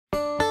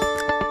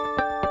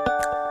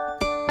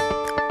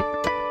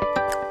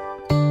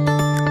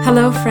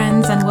Hello,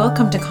 friends, and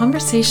welcome to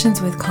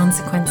Conversations with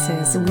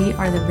Consequences. We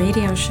are the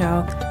radio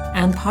show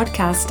and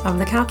podcast of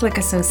the Catholic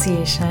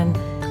Association,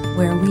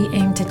 where we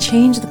aim to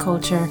change the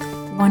culture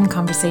one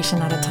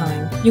conversation at a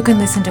time. You can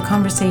listen to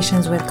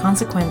Conversations with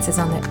Consequences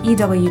on the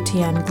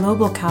EWTN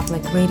Global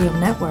Catholic Radio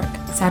Network,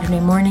 Saturday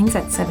mornings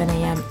at 7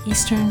 a.m.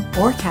 Eastern,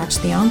 or catch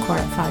the encore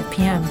at 5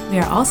 p.m. We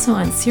are also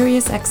on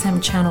Sirius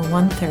XM Channel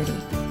 130.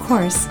 Of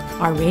course,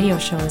 our radio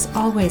show is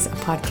always a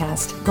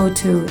podcast. Go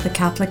to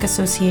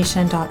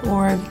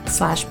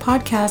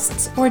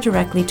thecatholicAssociation.org/podcasts or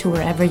directly to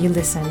wherever you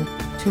listen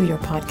to your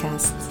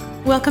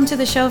podcasts. Welcome to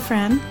the show,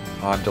 Fran.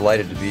 I'm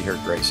delighted to be here,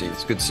 Gracie.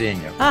 It's good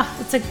seeing you.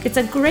 It's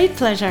a great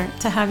pleasure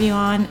to have you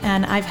on,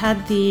 and I've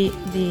had the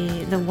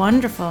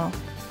wonderful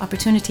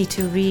opportunity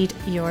to read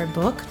your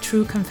book,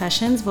 True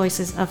Confessions: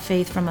 Voices of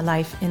Faith from a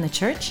Life in the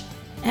Church.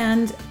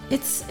 And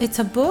it's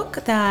a book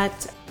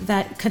that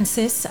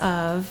consists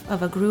of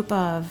a group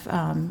of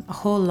a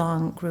whole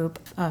long group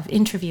of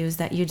interviews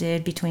that you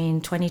did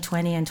between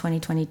 2020 and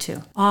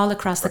 2022, all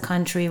across the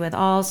country with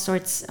all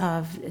sorts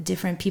of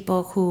different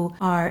people who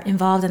are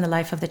involved in the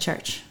life of the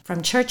church,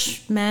 from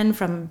churchmen,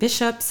 from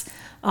bishops,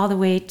 all the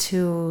way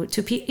to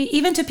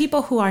even to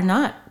people who are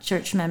not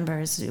church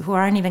members, who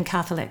aren't even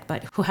Catholic,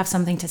 but who have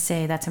something to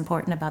say that's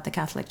important about the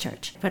Catholic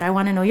Church. But I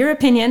want to know your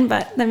opinion.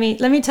 But let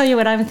me tell you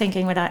what I'm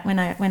thinking when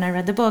I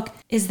read the book,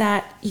 is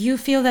that you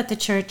feel that the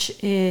church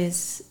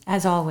is,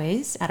 as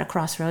always, at a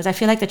crossroads. I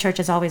feel like the church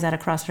is always at a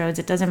crossroads.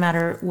 It doesn't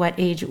matter what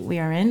age we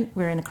are in.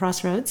 We're in a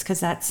crossroads because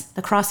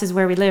the cross is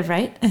where we live,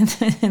 right?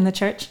 In the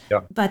church.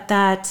 Yeah. But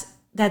that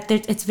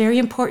it's very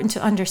important to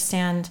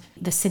understand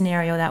the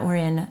scenario that we're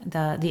in,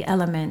 the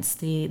elements,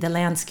 the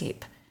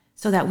landscape,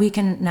 so that we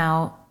can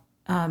now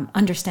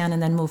understand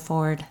and then move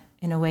forward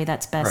in a way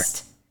that's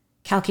best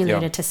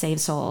calculated to save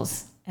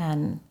souls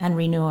and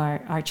renew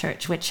our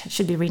church, which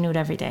should be renewed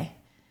every day.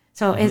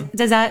 So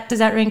does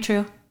that ring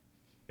true?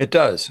 It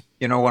does.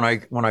 You know, when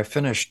I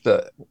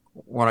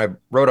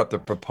wrote up the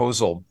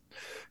proposal,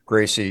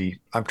 Gracie,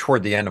 I'm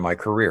toward the end of my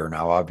career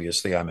now.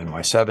 Obviously, I'm in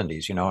my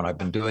 70s, and I've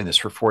been doing this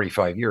for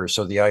 45 years.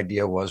 So the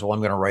idea was, well, I'm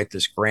going to write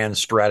this grand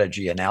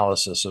strategy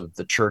analysis of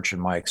the church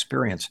and my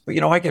experience. But,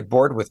 I get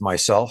bored with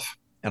myself,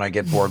 and I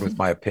get bored with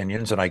my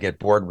opinions, and I get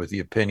bored with the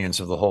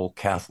opinions of the whole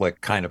Catholic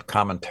kind of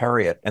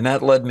commentariat. And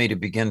that led me to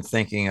begin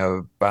thinking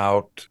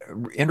about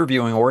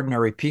interviewing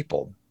ordinary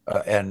people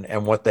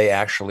and what they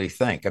actually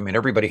think. I mean,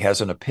 everybody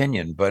has an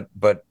opinion,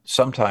 but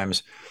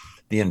sometimes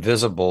the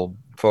invisible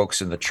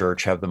folks in the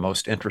church have the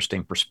most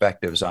interesting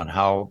perspectives on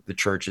how the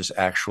church is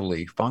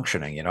actually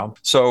functioning,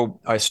 So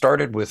I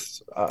started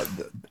with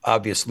the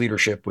obvious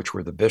leadership, which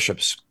were the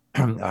bishops.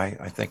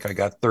 I think I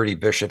got 30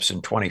 bishops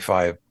in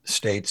 25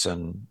 states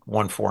and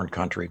one foreign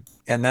country.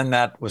 And then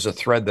that was a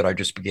thread that I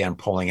just began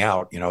pulling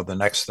out. The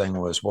next thing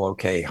was, well,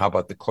 okay, how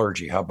about the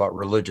clergy? How about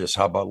religious?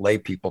 How about lay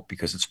people?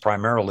 Because it's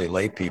primarily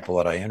lay people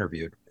that I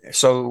interviewed.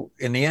 So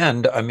in the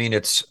end, I mean,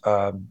 it's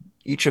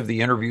each of the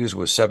interviews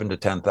was 7,000 to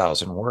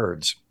 10,000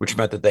 words, which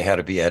meant that they had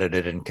to be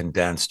edited and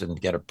condensed and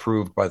get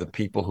approved by the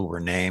people who were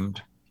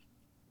named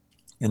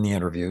in the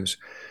interviews.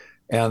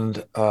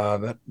 And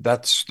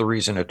that's the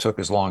reason it took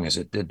as long as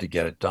it did to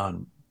get it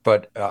done.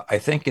 But I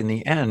think in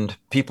the end,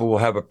 people will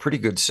have a pretty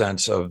good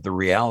sense of the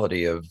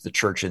reality of the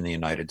church in the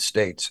United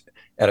States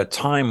at a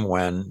time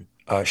when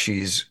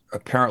she's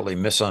apparently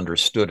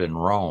misunderstood in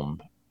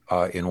Rome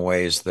in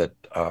ways that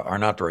are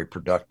not very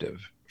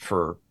productive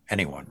for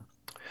anyone.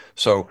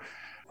 So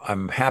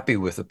I'm happy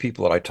with the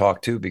people that I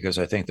talk to because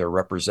I think they're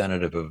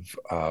representative of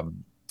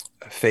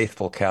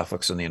faithful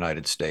Catholics in the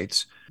United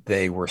States.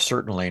 They were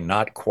certainly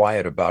not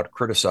quiet about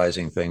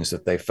criticizing things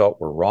that they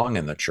felt were wrong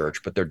in the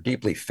church, but they're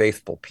deeply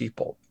faithful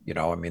people.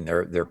 I mean,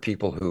 they're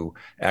people who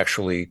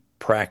actually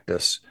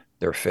practice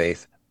their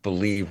faith,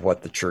 believe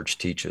what the church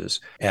teaches,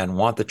 and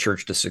want the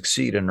church to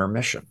succeed in her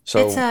mission.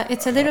 So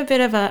it's a little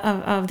bit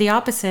of the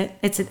opposite.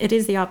 It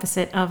is the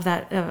opposite of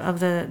that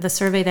of the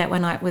survey that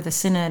went out with the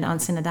synod on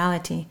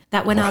synodality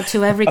that went out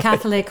to every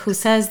Catholic who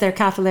says they're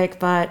Catholic,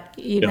 but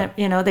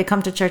they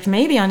come to church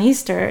maybe on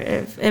Easter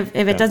if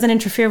it doesn't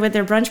interfere with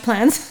their brunch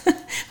plans,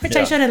 which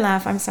I shouldn't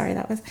laugh. I'm sorry,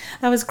 that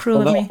was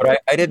cruel of me.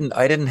 But I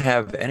didn't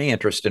have any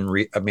interest in.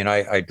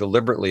 I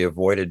deliberately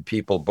avoided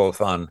people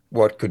both on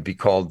what could be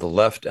called the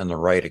left and the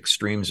right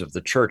extremes of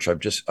the church.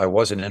 I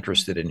wasn't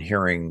interested in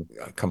hearing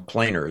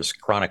complainers,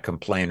 chronic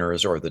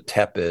complainers, or the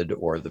tepid,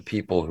 or the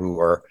people who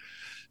are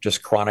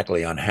just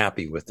chronically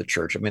unhappy with the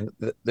church. I mean,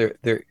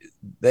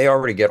 they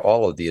already get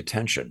all of the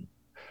attention.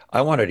 I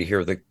wanted to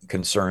hear the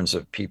concerns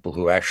of people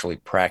who actually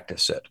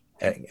practice it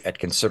at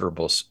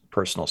considerable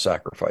personal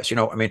sacrifice.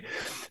 I mean,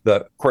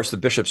 of course, the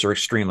bishops are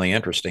extremely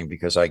interesting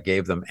because I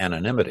gave them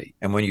anonymity.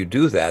 And when you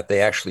do that,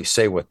 they actually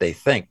say what they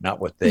think,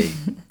 not what they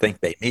think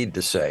they need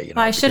to say.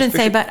 Well, I shouldn't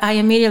say, but I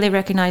immediately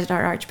recognized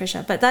our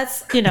archbishop. But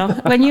that's,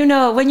 when you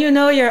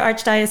know your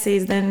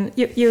archdiocese, then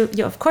you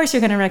of course you're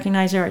going to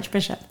recognize your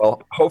archbishop.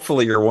 Well,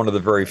 hopefully you're one of the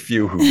very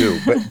few who do.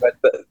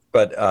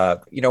 But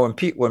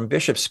when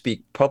bishops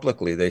speak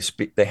publicly,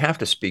 they have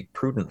to speak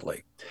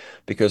prudently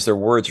because their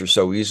words are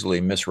so easily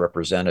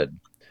misrepresented.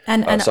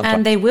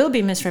 And they will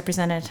be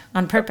misrepresented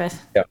on purpose.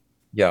 Yeah,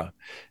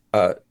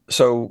 yeah.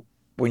 So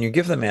when you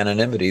give them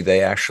anonymity,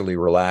 they actually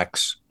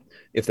relax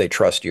if they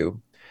trust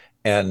you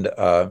and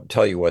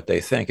tell you what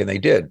they think, and they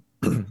did.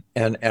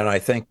 And I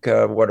think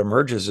what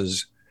emerges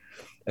is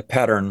a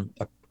pattern,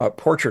 a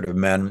portrait of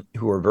men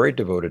who are very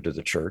devoted to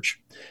the church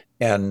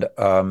and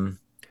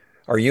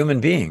are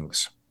human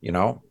beings,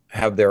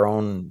 have their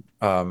own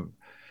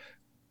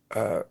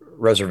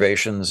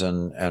reservations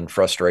and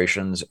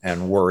frustrations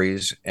and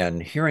worries,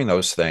 and hearing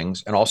those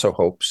things, and also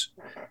hopes,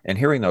 and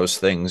hearing those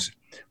things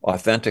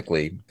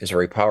authentically is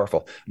very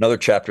powerful. Another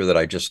chapter that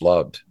I just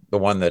loved, the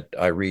one that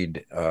I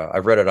read,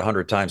 I've read it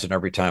 100 times, and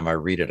every time I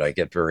read it, I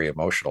get very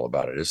emotional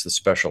about it, is The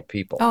Special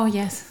People. Oh,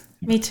 yes.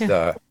 Me too.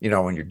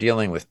 When you're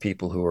dealing with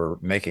people who are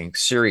making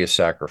serious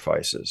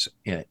sacrifices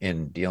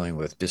in dealing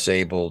with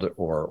disabled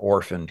or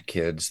orphaned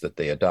kids that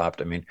they adopt,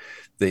 I mean,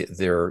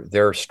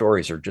 their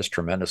stories are just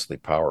tremendously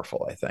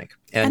powerful, I think.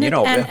 And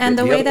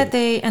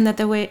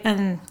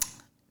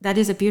that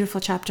is a beautiful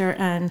chapter.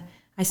 And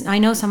I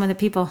know some of the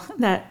people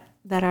that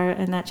are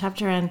in that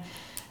chapter, and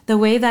the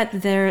way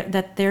that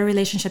their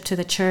relationship to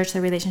the church,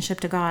 their relationship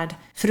to God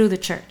through the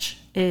church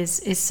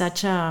is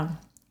such a.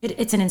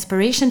 It's an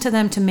inspiration to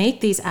them to make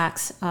these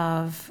acts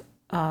of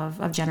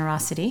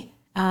generosity,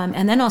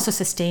 and then also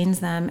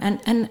sustains them,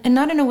 and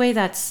not in a way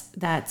that's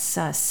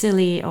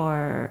silly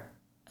or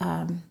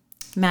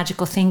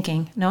magical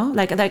thinking. No,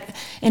 like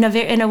in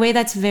a way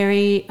that's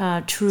very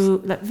true,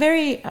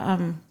 very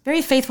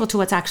very faithful to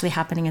what's actually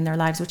happening in their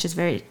lives, which is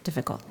very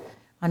difficult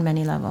on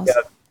many levels.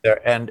 Yeah,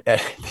 and the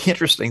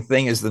interesting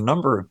thing is the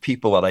number of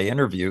people that I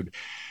interviewed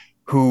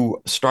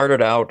who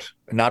started out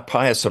not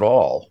pious at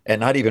all,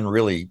 and not even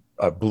really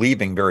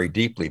believing very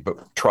deeply,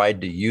 but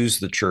tried to use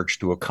the church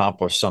to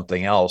accomplish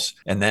something else,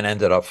 and then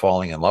ended up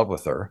falling in love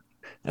with her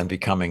and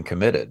becoming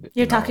committed.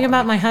 You're talking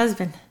about my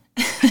husband.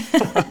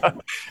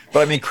 But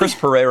I mean, Chris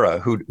Pereira,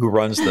 who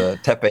runs the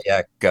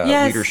Tepeyac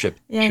Leadership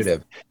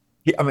Initiative,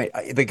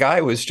 the guy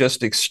was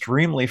just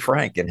extremely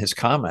frank in his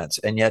comments.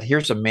 And yet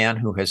here's a man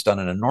who has done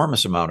an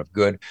enormous amount of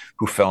good,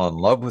 who fell in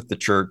love with the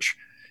church.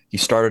 He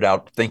started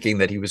out thinking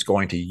that he was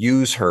going to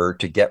use her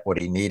to get what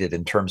he needed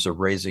in terms of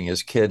raising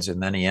his kids,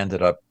 and then he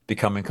ended up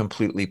becoming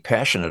completely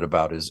passionate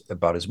about his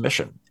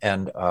mission.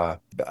 And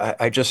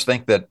I just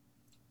think that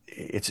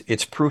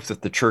it's proof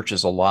that the church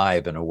is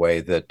alive in a way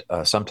that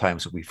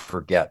sometimes we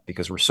forget,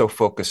 because we're so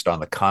focused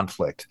on the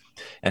conflict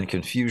and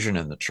confusion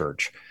in the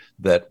church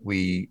that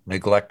we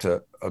neglect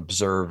to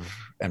observe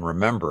and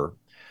remember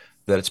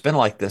that it's been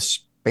like this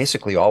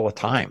basically all the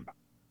time.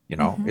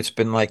 Mm-hmm. It's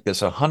been like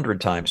this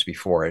 100 times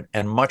before it,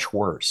 and much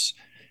worse.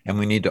 And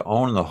we need to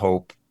own the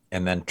hope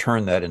and then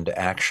turn that into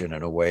action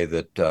in a way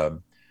that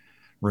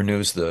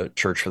renews the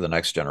church for the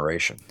next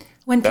generation.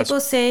 When people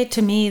say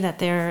to me that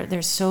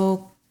they're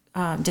so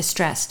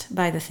distressed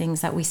by the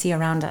things that we see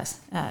around us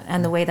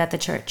and the way that the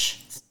church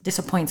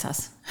disappoints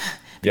us,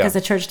 because the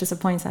church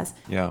disappoints us.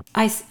 Yeah.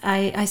 I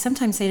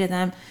sometimes say to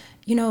them,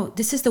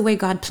 this is the way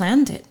God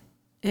planned it.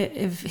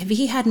 If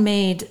he had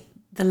made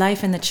the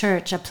life in the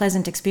church a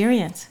pleasant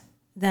experience,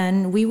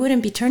 then we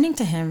wouldn't be turning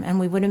to him, and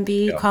we wouldn't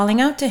be calling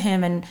out to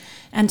him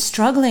and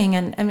struggling.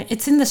 And I mean,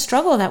 it's in the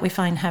struggle that we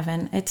find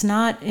heaven. It's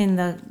not in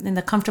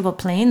the comfortable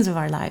plains of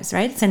our lives,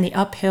 right? It's in the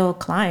uphill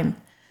climb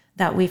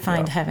that we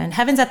find heaven.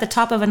 Heaven's at the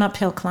top of an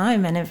uphill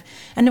climb, and if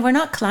we're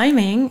not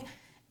climbing,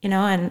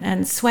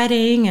 and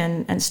sweating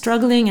and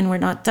struggling, and we're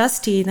not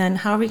dusty, then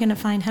how are we going to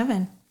find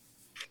heaven?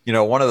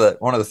 One of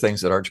the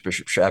things that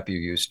Archbishop Chaput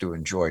used to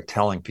enjoy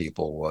telling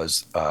people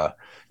was,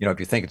 if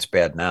you think it's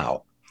bad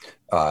now,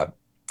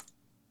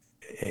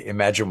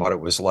 imagine what it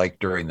was like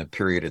during the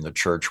period in the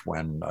church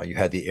when you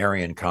had the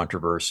Arian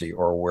controversy,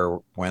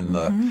 or when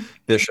the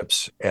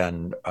bishops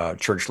and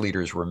church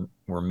leaders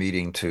were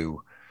meeting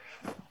to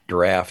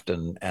draft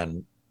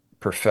and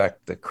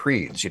perfect the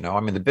creeds.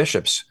 The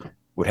bishops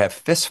would have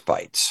fist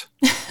fights,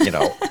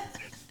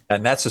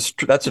 and that's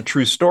a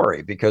true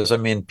story, because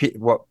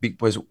what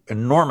was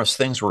enormous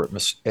things were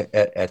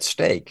at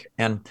stake,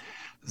 and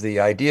the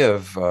idea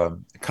of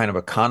kind of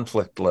a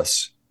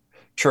conflictless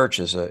church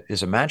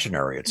is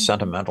imaginary. It's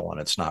sentimental,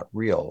 and it's not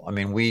real.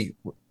 We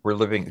were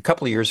living a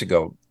couple of years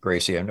ago,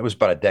 Gracie, and it was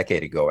about a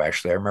decade ago,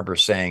 actually. I remember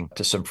saying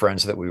to some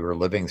friends that we were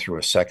living through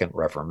a second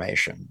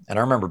Reformation, and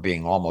I remember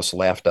being almost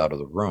laughed out of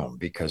the room,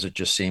 because it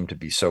just seemed to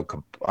be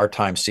our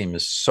time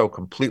seemed so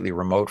completely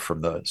remote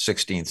from the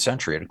 16th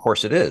century, and of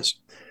course it is.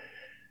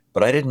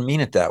 But I didn't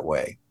mean it that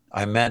way.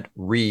 I meant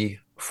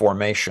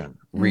reformation,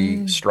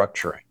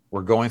 restructuring.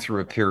 We're going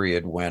through a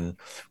period when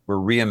we're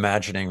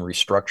reimagining,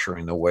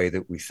 restructuring the way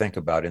that we think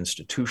about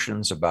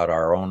institutions, about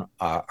our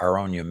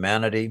own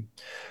humanity,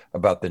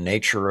 about the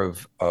nature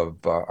of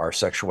our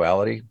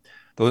sexuality.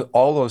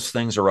 All those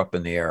things are up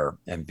in the air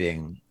and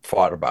being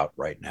fought about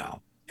right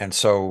now. And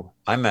so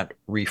I meant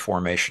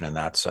reformation in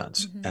that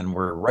sense. Mm-hmm. And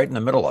we're right in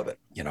the middle of it,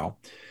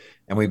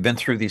 and we've been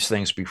through these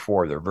things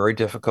before. They're very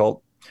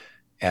difficult,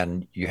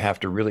 and you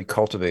have to really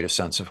cultivate a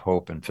sense of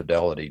hope and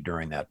fidelity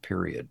during that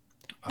period.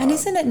 And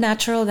isn't it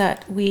natural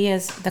that we,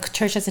 as the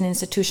church as an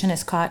institution,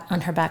 is caught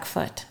on her back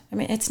foot? I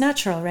mean, it's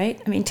natural,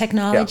 right? I mean, Yeah.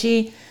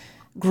 technology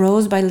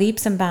grows by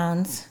leaps and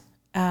bounds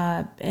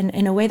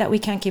in a way that we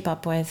can't keep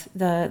up with.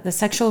 The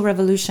sexual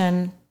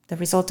revolution, the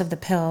result of the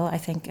pill, I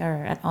think,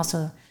 are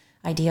also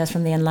ideas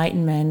from the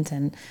Enlightenment,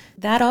 and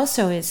that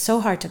also is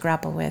so hard to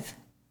grapple with.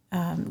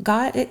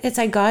 It's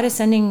like God is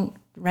sending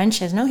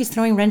wrenches. No, He's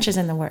throwing wrenches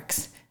in the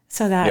works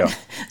so that Yeah.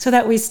 so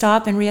that we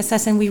stop and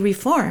reassess and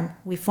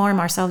we form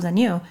ourselves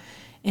anew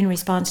in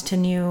response to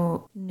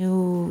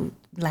new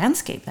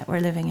landscape that we're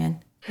living in.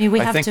 I mean,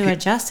 we I have think to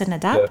adjust and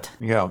adapt.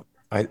 yeah,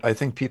 I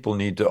think people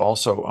need to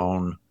also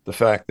own the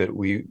fact that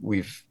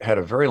we've had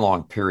a very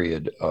long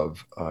period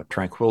of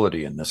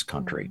tranquility in this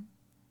country,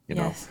 you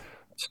know, Yes.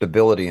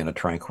 stability and a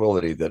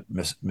tranquility that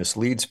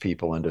misleads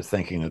people into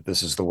thinking that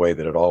this is the way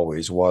that it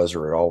always was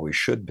or it always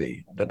should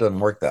be. That doesn't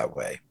work that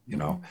way. You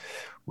know,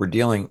 we're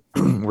dealing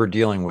we're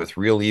dealing with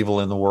real evil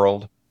in the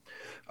world,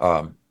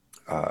 um,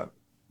 uh,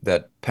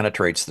 that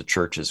penetrates the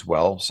church as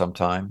well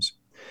sometimes.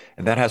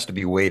 And that has to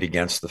be weighed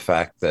against the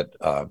fact that,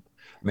 I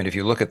mean, if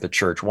you look at the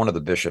church, one of the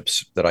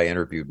bishops that I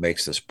interviewed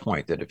makes this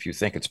point that if you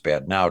think it's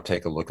bad now,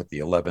 take a look at the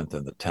 11th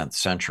and the 10th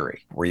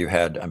century, where you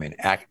had, I mean,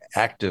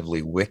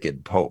 actively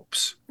wicked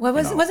popes.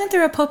 Wasn't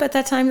there a pope at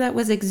that time that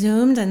was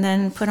exhumed and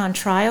then put on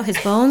trial? His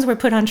bones were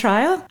put on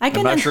trial.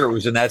 I'm not sure it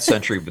was in that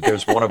century, but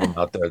there's one of them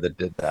out there that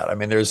did that. I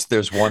mean, there's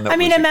one that I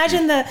mean, was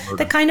imagine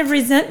the kind of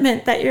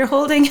resentment that you're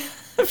holding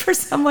for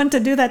someone to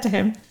do that to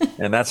him.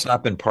 and that's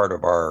not been part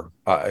of our.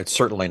 It's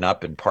certainly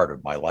not been part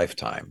of my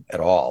lifetime at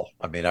all.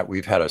 I mean,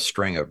 we've had a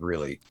string of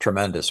really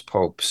tremendous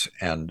popes,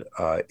 and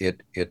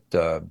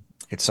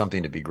it's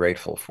something to be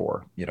grateful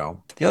for. You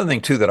know, the other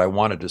thing too that I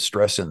wanted to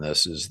stress in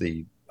this is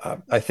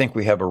I think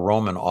we have a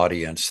Roman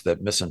audience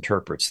that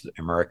misinterprets the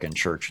American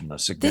church in a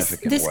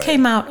significant This way.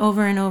 came out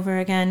over and over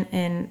again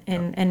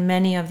in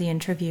many of the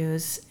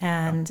interviews,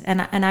 and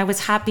I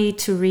was happy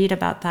to read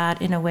about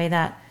that in a way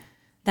that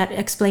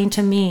explained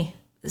to me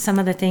some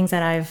of the things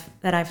that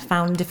I've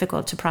found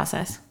difficult to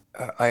process.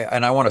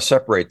 I want to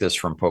separate this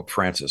from Pope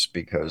Francis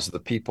because the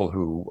people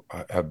who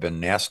have been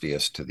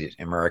nastiest to the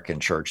American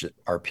church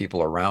are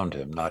people around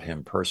him, not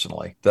him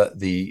personally.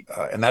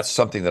 And that's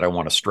something that I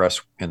want to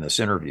stress in this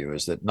interview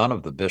is that none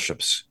of the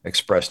bishops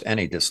expressed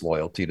any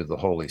disloyalty to the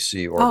Holy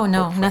See or Oh to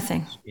no, Pope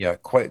nothing. Francis. Yeah,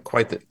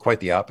 quite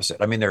the opposite.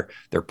 I mean,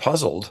 they're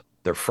puzzled,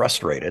 they're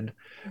frustrated.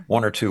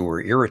 One or two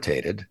were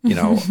irritated, you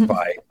know,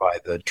 by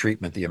the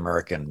treatment the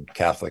American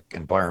Catholic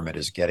environment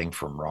is getting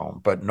from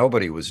Rome. But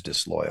nobody was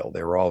disloyal.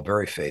 They were all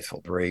very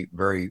faithful,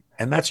 very,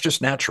 and that's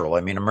just natural.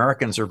 I mean,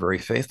 Americans are very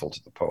faithful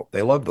to the Pope.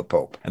 They love the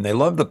Pope, and they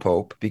love the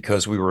Pope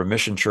because we were a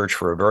mission church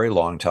for a very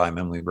long time,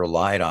 and we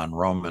relied on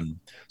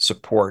Roman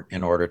support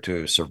in order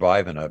to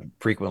survive in a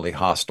frequently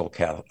hostile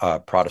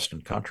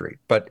Protestant country.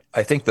 But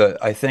I think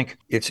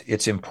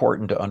it's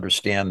important to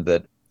understand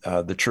that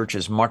the church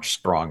is much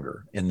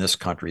stronger in this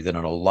country than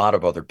in a lot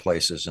of other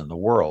places in the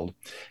world.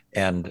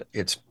 And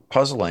it's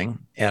puzzling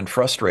and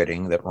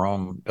frustrating that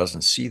Rome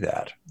doesn't see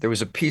that. There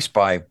was a piece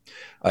by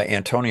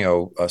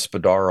Antonio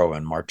Spadaro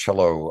and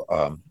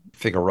Marcello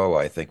Figueroa,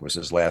 I think was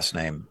his last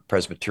name,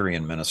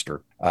 Presbyterian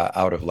minister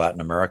out of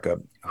Latin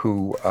America,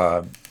 who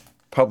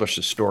published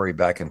a story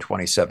back in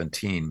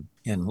 2017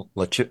 in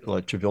La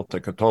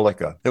Civiltà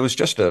Cattolica. It was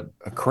just a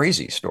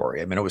crazy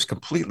story. I mean, it was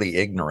completely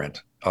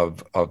ignorant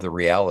of the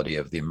reality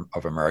of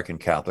American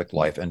Catholic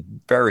life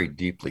and very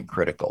deeply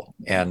critical.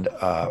 And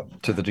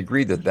to the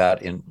degree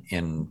that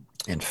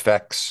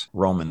infects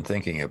Roman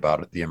thinking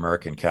about it, the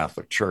American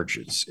Catholic Church,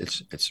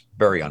 it's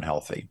very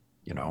unhealthy,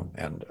 you know,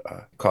 and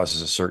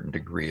causes a certain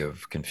degree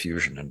of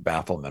confusion and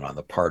bafflement on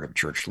the part of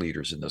church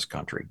leaders in this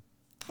country.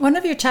 One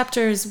of your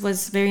chapters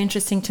was very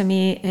interesting to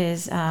me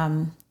is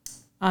on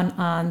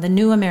the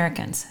new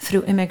Americans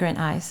through immigrant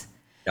eyes.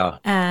 Yeah.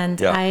 And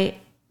yeah.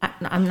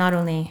 I'm not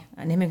only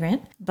an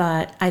immigrant,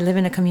 but I live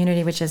in a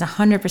community which is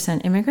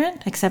 100%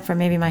 immigrant, except for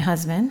maybe my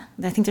husband.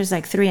 I think there's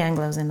like 3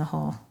 Anglos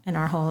in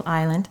our whole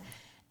island.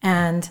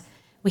 And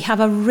we have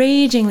a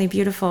ragingly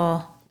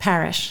beautiful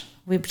parish.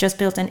 We've just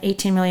built an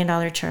 $18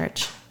 million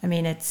church. I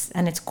mean,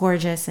 it's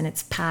gorgeous and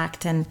it's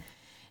packed and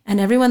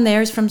everyone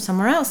there is from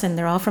somewhere else, and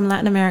they're all from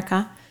Latin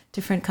America,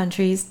 different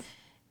countries,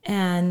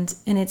 and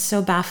it's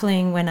so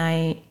baffling when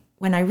I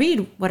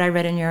read what I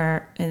read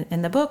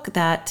in the book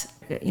that,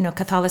 you know,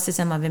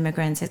 Catholicism of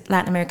immigrants,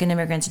 Latin American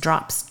immigrants,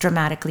 drops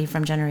dramatically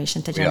from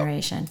generation to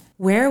generation.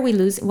 Yeah.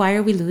 Why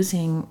are we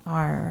losing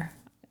our?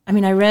 I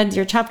mean, I read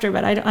your chapter,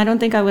 but I don't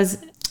think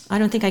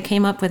I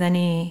came up with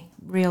any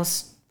real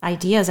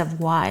ideas of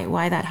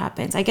why that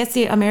happens. I guess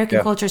the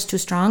American culture is too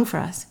strong for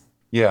us.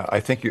 Yeah, I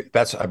think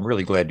I'm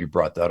really glad you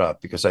brought that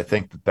up because I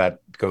think that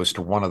goes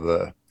to one of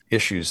the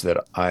issues that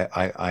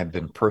I've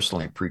been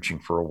personally preaching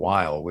for a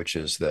while, which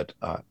is that,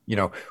 you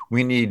know,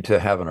 we need to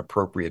have an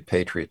appropriate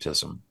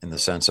patriotism in the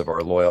sense of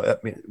our loyal. I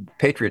mean,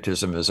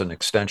 patriotism is an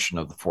extension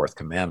of the fourth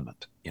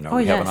commandment. You know,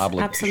 we have an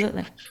obligation.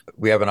 Absolutely.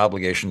 We have an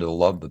obligation to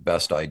love the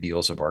best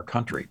ideals of our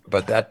country,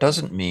 but that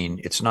doesn't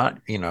mean it's not,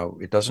 you know,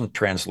 it doesn't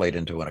translate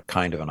into a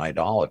kind of an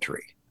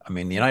idolatry. I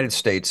mean, the United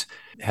States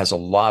has a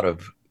lot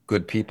of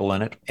good people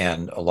in it,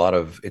 and a lot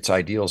of its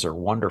ideals are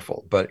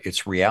wonderful. But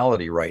its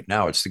reality right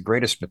now, it's the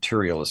greatest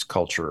materialist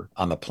culture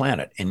on the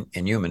planet in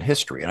human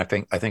history. And I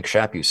think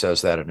Shapu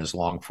says that in his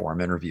long form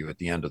interview at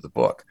the end of the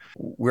book.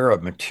 We're a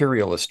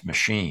materialist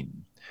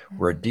machine.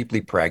 We're a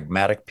deeply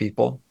pragmatic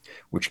people,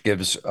 which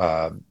gives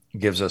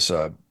us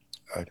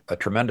a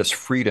tremendous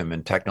freedom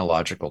in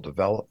technological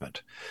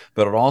development,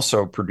 but it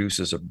also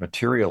produces a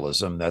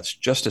materialism that's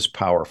just as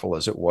powerful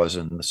as it was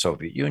in the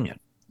Soviet Union,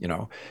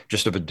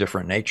 just of a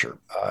different nature.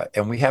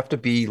 And we have to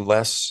be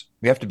less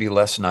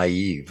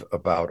naive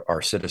about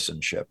our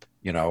citizenship.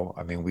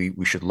 I mean,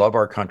 we should love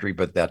our country,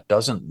 but that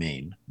doesn't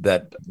mean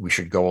that we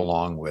should go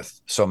along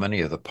with so many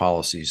of the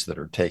policies that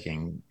are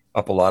taking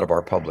up a lot of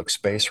our public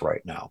space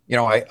right now.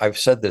 I've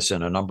said this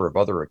in a number of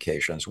other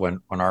occasions.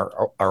 When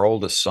our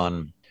oldest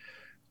son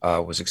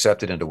was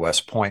accepted into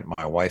West Point,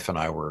 my wife and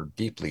I were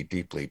deeply,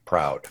 deeply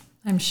proud.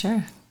 I'm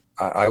sure.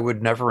 I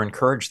would never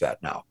encourage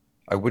that now.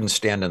 I wouldn't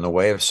stand in the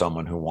way of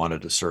someone who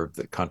wanted to serve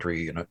the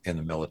country in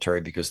the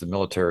military, because the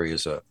military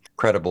is a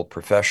credible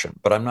profession.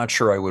 But I'm not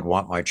sure I would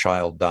want my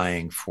child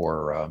dying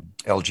for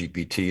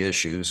LGBT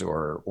issues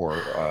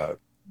or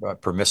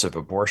permissive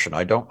abortion.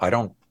 I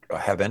don't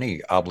have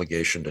any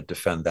obligation to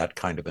defend that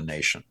kind of a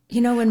nation.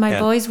 When my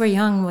boys were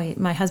young,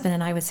 my husband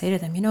and I would say to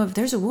them, if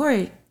there's a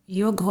war,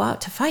 you'll go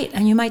out to fight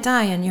and you might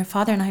die, and your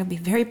father and I will be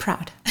very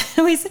proud.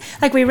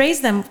 we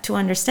raised them to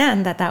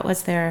understand that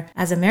was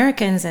as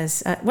Americans,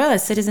 as well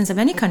as citizens of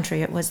any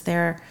country, it was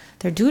their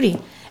duty.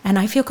 And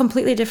I feel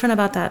completely different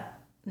about that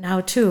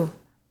now too,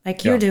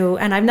 like you do.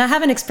 And I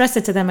haven't expressed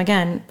it to them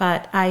again,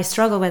 but I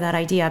struggle with that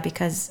idea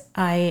because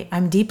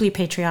I'm deeply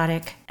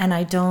patriotic, and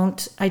I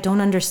don't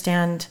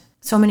understand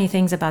so many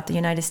things about the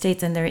United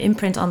States and their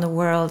imprint on the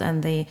world,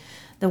 and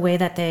the way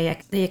that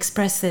they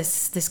express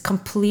this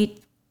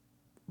complete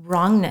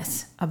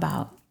wrongness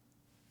about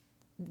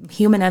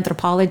human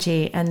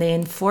anthropology, and they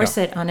enforce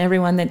it on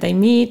everyone that they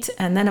meet.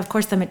 And then, of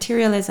course, the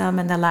materialism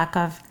and the lack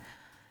of,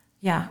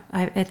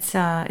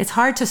 it's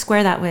hard to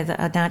square that with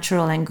a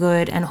natural and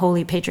good and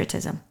holy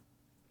patriotism.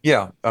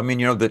 Yeah, I mean,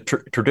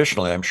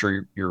 traditionally, I'm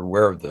sure you're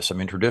aware of this. I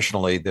mean,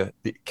 traditionally, the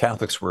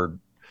Catholics were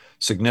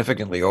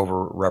significantly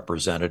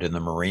overrepresented in the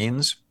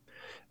Marines,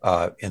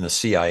 in the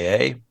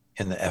CIA,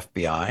 in the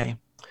FBI.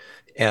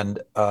 And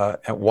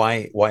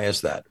why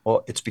is that?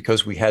 Well, it's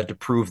because we had to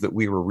prove that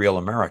we were real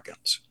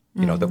Americans,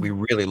 that we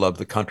really loved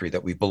the country,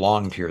 that we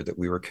belonged here, that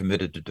we were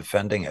committed to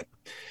defending it.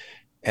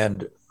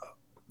 And,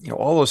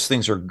 all those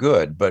things are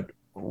good, but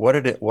what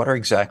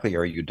exactly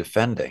are you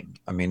defending?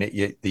 I mean,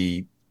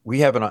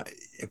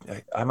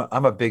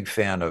 I'm a big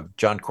fan of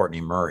John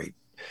Courtney Murray.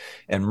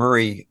 And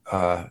Murray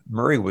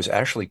was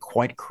actually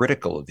quite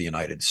critical of the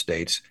United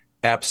States,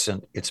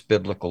 absent its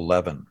biblical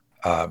leaven.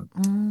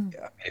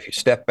 If you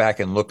step back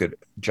and look at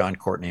John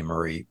Courtney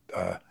Murray,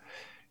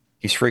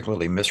 he's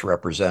frequently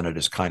misrepresented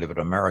as kind of an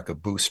America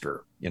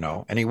booster,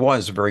 and he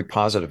was very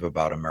positive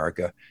about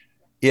America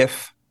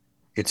if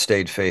it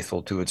stayed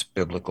faithful to its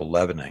biblical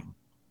leavening.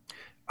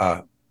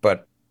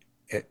 But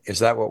is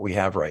that what we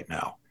have right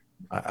now?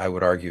 I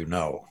would argue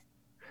no.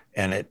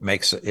 And it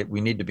makes it,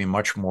 we need to be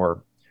much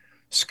more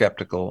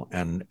skeptical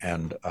and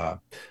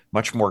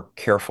much more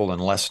careful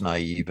and less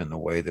naive in the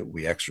way that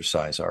we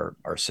exercise our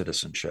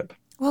citizenship.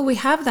 Well, we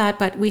have that,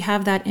 but we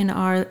have that in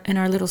our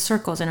little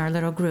circles, in our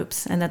little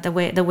groups, and that the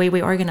way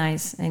we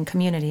organize in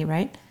community,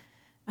 right?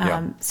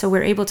 So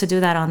we're able to do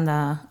that on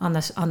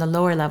the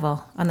lower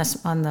level, on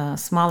the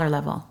smaller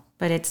level,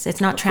 but it's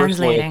not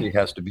translating. First loyalty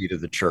has to be to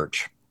the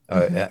church.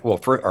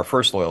 Our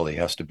first loyalty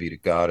has to be to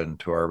God and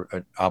to our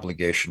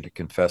obligation to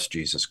confess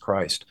Jesus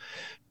Christ.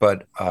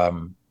 But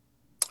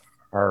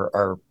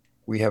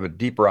we have a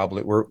deeper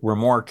obligation.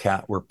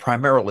 We're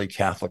primarily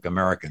Catholic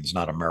Americans,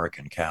 not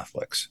American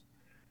Catholics,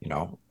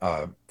 or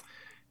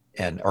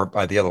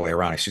by the other way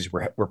around. Excuse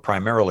me. We're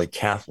primarily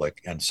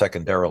Catholic and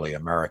secondarily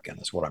American,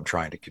 is what I'm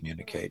trying to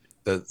communicate.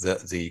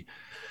 The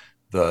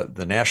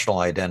national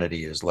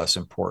identity is less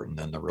important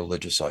than the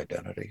religious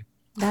identity.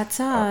 That's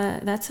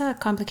a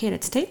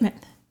complicated statement,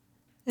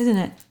 isn't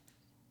it?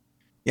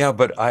 Yeah,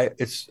 but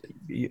that's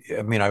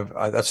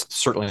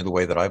certainly the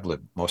way that I've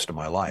lived most of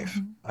my life.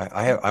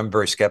 I'm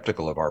very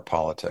skeptical of our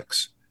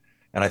politics,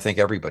 and I think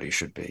everybody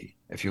should be.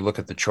 If you look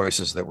at the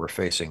choices that we're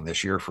facing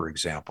this year, for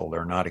example,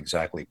 they're not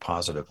exactly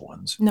positive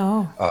ones.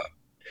 No.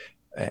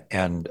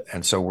 And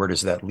so where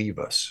does that leave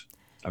us?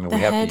 I mean, we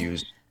have to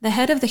use the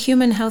head of the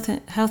Human Health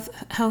and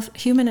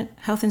Human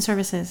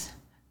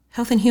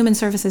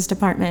Services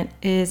Department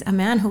is a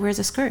man who wears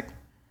a skirt.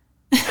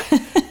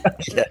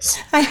 Yes.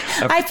 I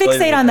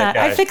fixate on that.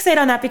 I fixate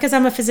on that because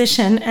I'm a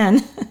physician,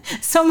 and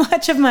so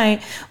much of my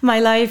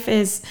life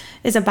is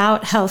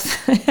about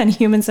health and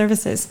human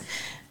services.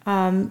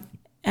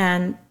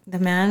 And the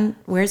man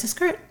wears a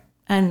skirt.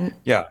 And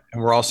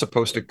we're all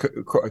supposed to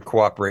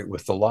cooperate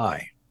with the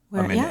lie.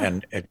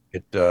 And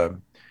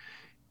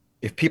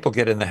if people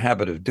get in the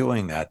habit of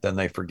doing that, then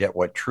they forget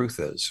what truth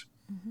is.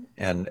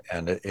 And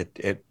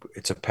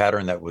it's a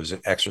pattern that was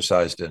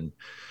exercised in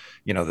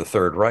the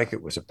Third Reich.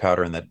 It was a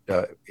pattern that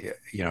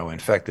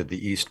infected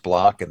the East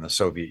Bloc and the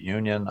Soviet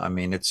Union. I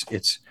mean,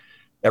 it's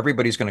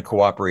everybody's going to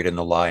cooperate in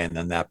the lie, and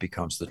then that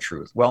becomes the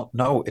truth. Well,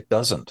 no, it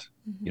doesn't.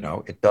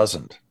 Mm-hmm. It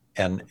doesn't.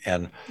 And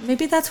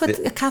maybe that's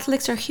what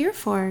Catholics are here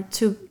for,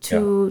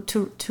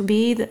 to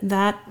be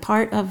that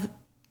part of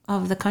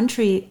the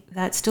country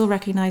that still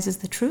recognizes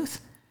the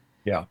truth.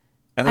 Yeah.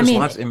 And I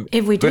mean,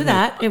 if we do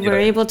that, if we're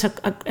able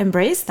to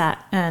embrace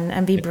that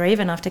and be brave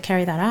enough to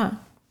carry that out.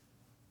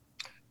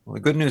 Well, the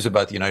good news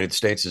about the United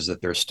States is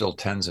that there's still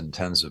tens and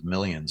tens of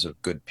millions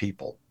of good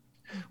people,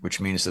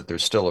 which means that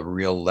there's still a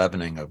real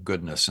leavening of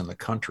goodness in the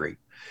country,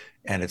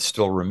 and it's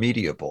still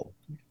remediable.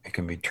 It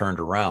can be turned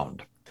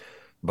around,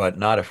 but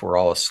not if we're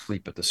all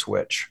asleep at the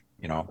switch,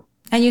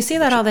 And you see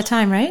that all the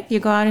time, right? You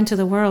go out into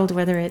the world,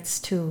 whether it's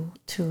to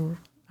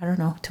I don't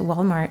know, to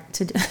Walmart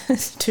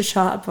to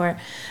shop or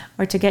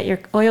to get your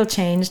oil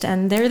changed,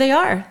 and there they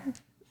are.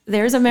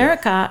 There's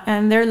America,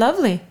 and they're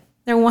lovely.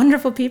 They're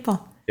wonderful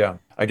people. Yeah.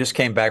 I just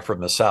came back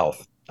from the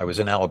South. I was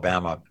in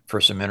Alabama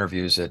for some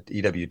interviews at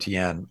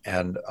EWTN,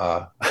 and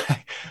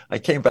I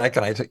came back,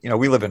 and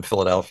we live in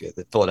Philadelphia,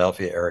 the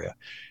Philadelphia area,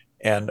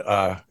 and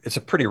it's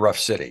a pretty rough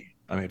city.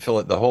 I mean,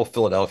 the whole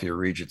Philadelphia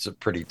region's a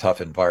pretty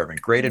tough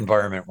environment. Great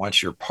environment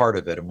once you're part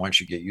of it and once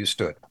you get used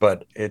to it,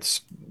 but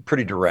it's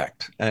pretty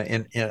direct.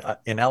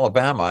 In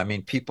Alabama, I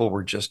mean, people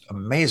were just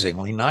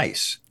amazingly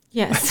nice.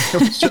 Yes.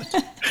 It was just,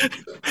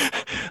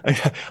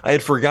 I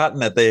had forgotten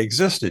that they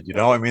existed.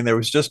 I mean, there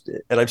was just,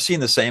 and I've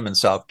seen the same in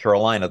South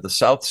Carolina. The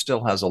South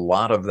still has a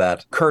lot of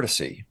that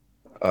courtesy,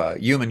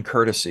 human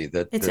courtesy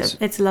that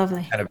it's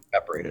lovely. Kind of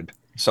evaporated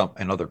some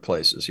in other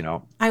plays.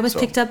 I was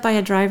picked up by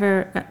a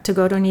driver to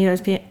go to an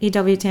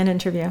EWTN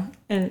interview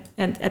and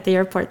at the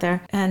airport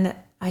there, and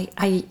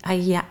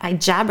I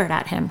jabbered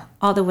at him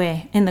all the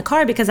way in the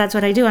car because that's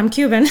what I do. I'm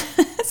Cuban,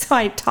 so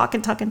I talk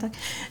and talk and talk,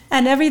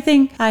 and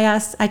everything I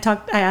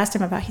asked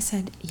him about. He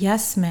said,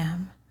 "Yes,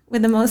 ma'am,"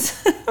 with the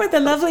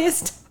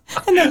loveliest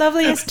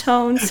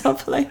tone, so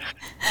polite.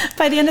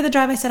 By the end of the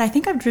drive, I said, "I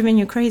think I've driven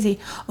you crazy."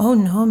 "Oh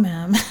no,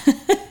 ma'am."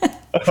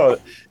 Oh,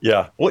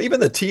 yeah. Well, even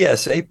the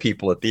TSA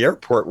people at the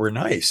airport were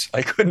nice.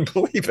 I couldn't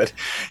believe it.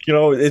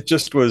 It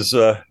just was,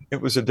 it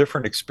was a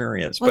different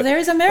experience. Well,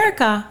 there's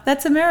America.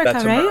 That's America,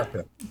 right?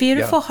 America.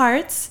 Beautiful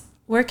hearts,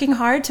 working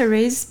hard to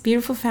raise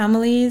beautiful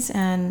families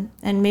and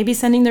maybe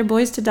sending their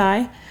boys to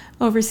die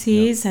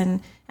overseas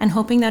and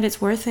hoping that it's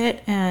worth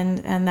it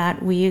and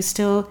that we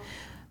still,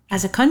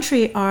 as a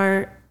country,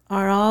 are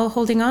all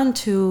holding on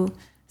to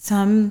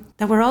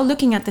that we're all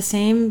looking at the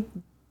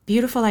same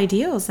beautiful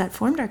ideals that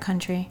formed our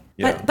country.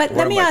 Yeah. But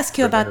let me ask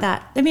you about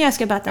that. Let me ask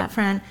you about that,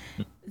 Fran.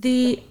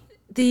 The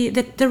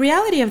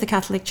reality of the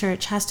Catholic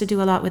Church has to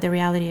do a lot with the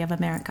reality of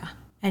America.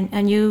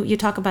 And you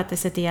talk about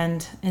this at the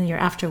end in your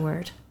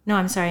afterword. No,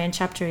 I'm sorry, in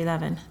chapter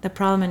 11, the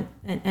problem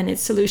and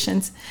its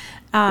solutions.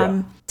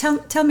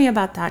 Tell me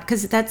about that,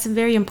 because that's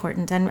very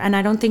important. And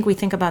I don't think we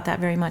think about that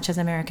very much as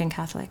American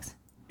Catholics.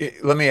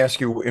 Let me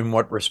ask you in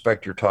what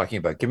respect you're talking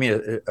about. Give me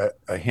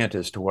a hint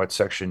as to what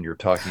section you're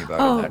talking about.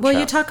 Oh, well,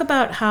 you talk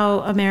about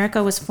how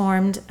America was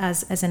formed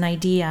as an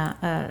idea,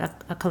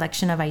 a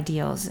collection of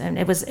ideals, and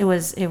it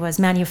was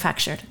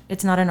manufactured.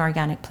 It's not an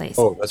organic place.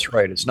 Oh, that's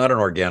right. It's not an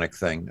organic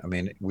thing. I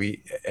mean,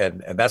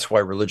 and that's why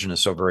religion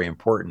is so very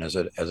important as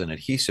an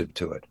adhesive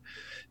to it.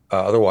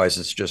 Otherwise,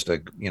 it's just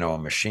a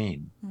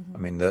machine. Mm-hmm. I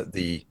mean,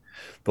 the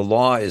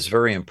law is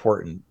very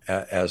important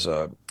as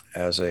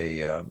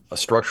a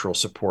structural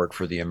support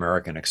for the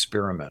American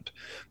experiment.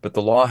 But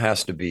the law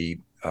has to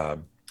be,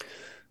 the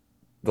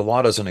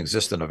law doesn't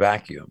exist in a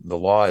vacuum. The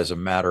law is a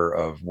matter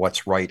of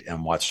what's right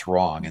and what's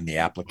wrong and the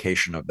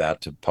application of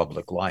that to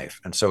public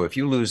life. And so if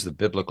you lose the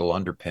biblical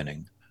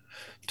underpinning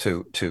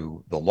to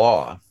the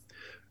law,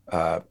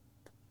 the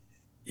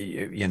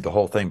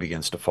whole thing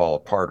begins to fall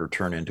apart or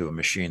turn into a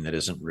machine that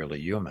isn't really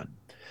human.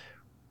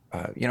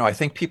 I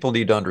think people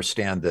need to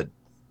understand that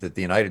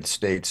the United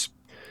States,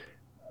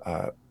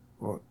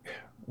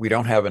 we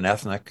don't have an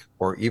ethnic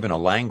or even a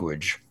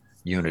language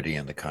unity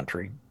in the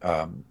country.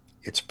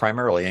 It's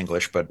primarily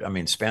English, but I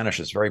mean,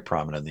 Spanish is very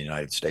prominent in the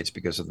United States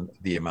because of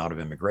the amount of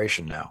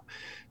immigration now.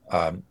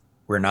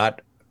 We're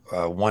not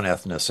one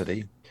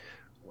ethnicity.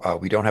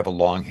 We don't have a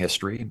long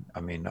history. I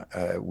mean,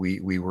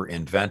 we were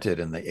invented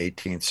in the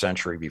 18th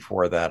century.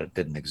 Before that, it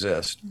didn't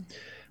exist.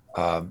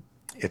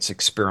 It's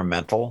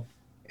experimental,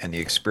 and the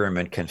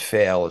experiment can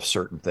fail if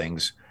certain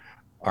things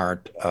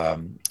aren't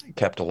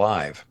kept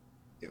alive.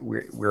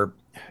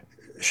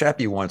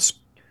 Shappy once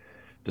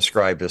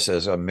described this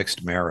as a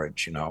mixed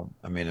marriage.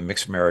 I mean, a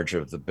mixed marriage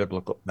of the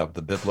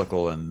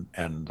biblical and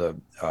the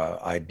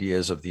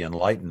ideas of the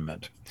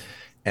Enlightenment,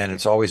 and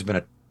it's always been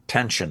a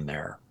tension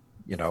there.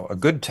 A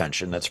good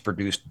tension that's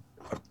produced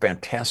a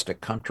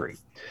fantastic country,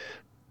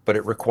 but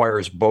it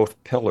requires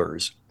both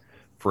pillars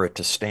for it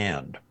to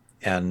stand.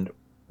 And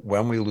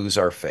when we lose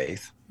our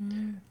faith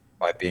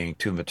by being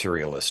too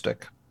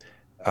materialistic,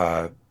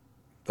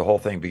 the whole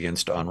thing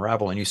begins to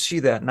unravel. And you see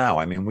that now.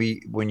 I mean,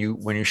 when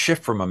you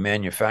shift from a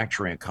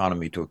manufacturing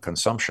economy to a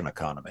consumption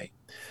economy,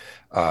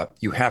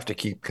 You have to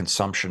keep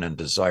consumption and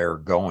desire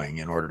going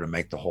in order to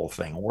make the whole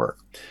thing work.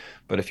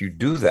 But if you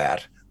do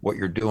that, what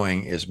you're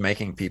doing is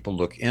making people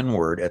look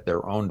inward at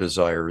their own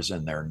desires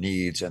and their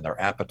needs and their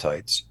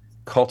appetites,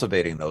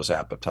 cultivating those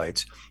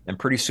appetites, and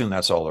pretty soon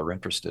that's all they're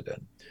interested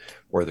in,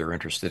 or they're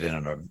interested in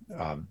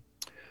an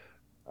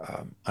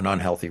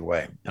unhealthy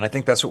way. And I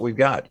think that's what we've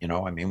got.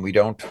 I mean, we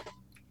don't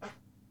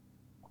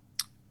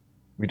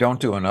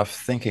do enough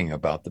thinking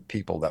about the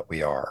people that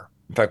we are.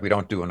 In fact, we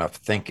don't do enough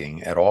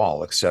thinking at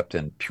all, except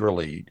in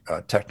purely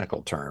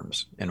technical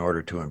terms, in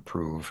order to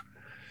improve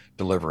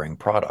delivering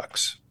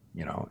products.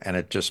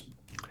 And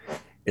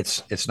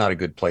it's not a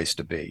good place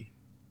to be.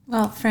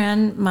 Well,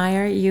 Fran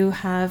Maier, you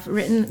have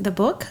written the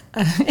book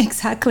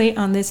exactly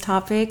on this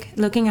topic,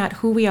 looking at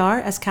who we are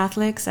as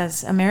Catholics,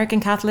 as American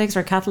Catholics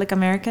or Catholic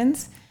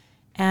Americans,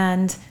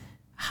 and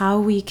how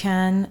we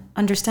can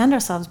understand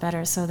ourselves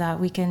better so that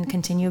we can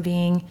continue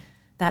being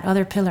that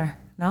other pillar,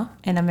 no,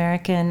 in our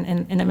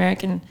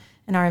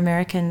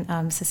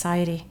American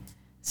society,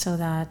 so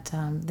that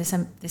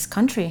this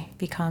country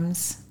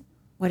becomes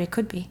what it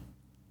could be.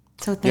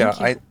 So thank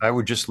you. I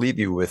would just leave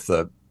you with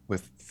the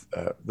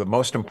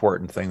most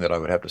important thing that I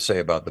would have to say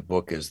about the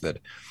book is that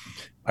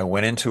I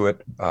went into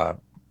it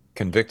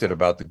convicted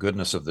about the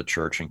goodness of the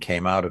church and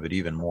came out of it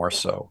even more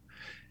so.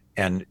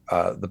 And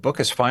the book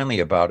is finally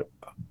about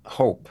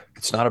hope.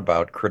 It's not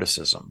about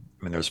criticism.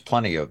 I mean, there's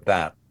plenty of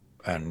that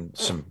and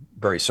some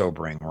very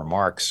sobering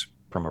remarks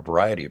from a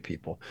variety of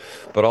people.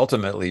 But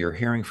ultimately, you're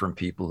hearing from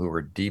people who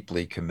are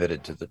deeply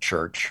committed to the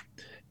church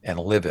and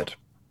live it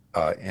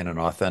in an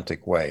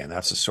authentic way. And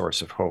that's a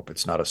source of hope.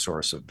 It's not a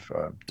source of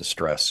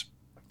distress.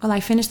 Well,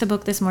 I finished the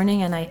book this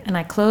morning and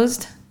I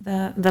closed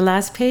the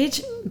last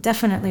page,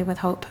 definitely with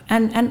hope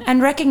and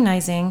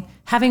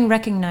having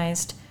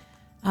recognized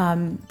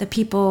the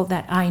people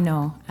that I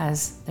know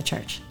as the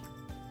church.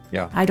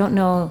 Yeah. I don't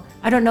know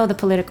the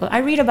political. I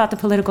read about the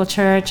political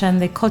church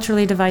and the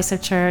culturally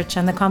divisive church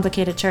and the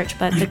complicated church,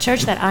 but the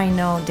church that I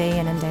know day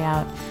in and day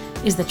out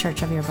is the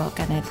church of your book,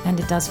 and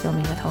it does fill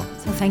me with hope.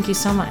 So thank you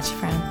so much,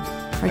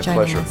 Fran, for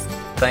joining us.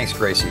 Thanks,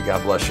 Gracie.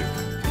 God bless you.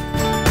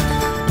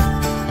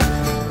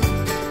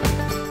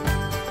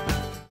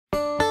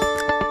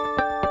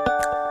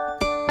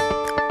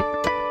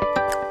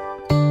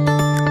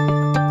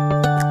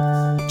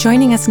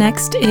 Joining us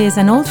next is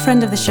an old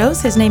friend of the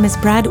show's. His name is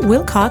Brad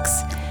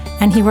Wilcox,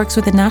 and he works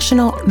with the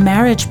National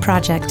Marriage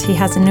Project. He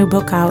has a new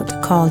book out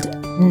called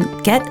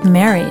Get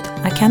Married.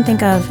 I can't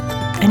think of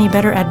any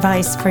better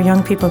advice for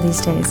young people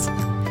these days.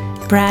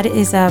 Brad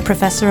is a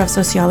professor of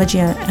sociology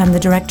and the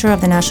director of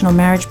the National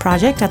Marriage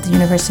Project at the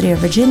University of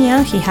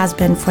Virginia. He has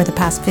been for the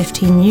past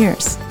 15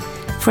 years.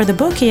 For the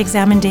book, he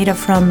examined data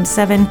from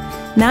 7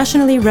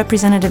 nationally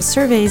representative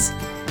surveys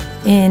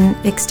in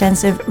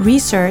extensive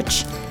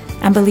research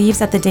and believes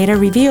that the data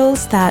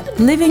reveals that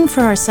living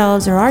for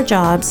ourselves or our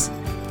jobs,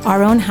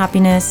 our own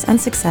happiness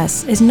and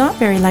success is not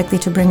very likely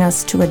to bring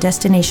us to a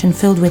destination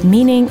filled with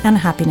meaning and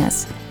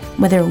happiness,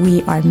 whether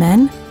we are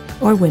men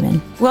or women.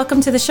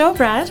 Welcome to the show,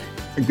 Brad.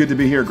 Good to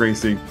be here,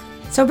 Gracie.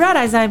 So, Brad,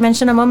 as I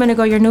mentioned a moment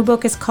ago, your new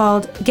book is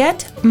called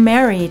Get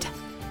Married.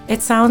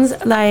 It sounds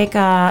like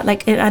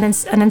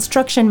an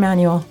instruction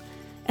manual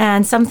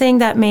and something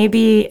that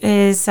maybe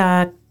is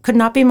could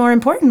not be more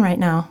important right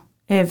now.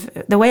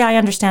 If the way I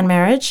understand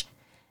marriage,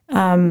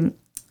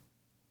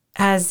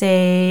 as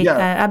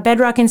a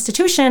bedrock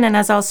institution and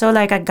as also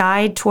like a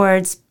guide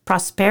towards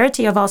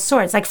prosperity of all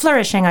sorts, like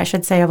flourishing, I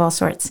should say, of all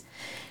sorts.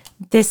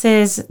 This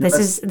is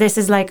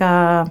like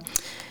a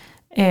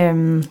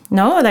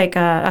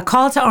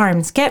call to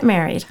arms. Get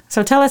married.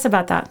 So tell us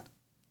about that.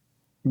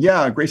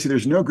 Yeah, Gracie,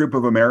 there's no group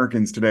of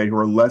Americans today who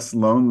are less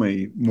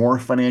lonely, more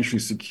financially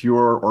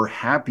secure, or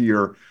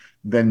happier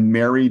than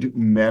married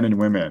men and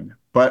women.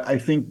 But I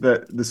think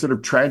that the sort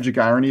of tragic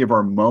irony of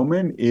our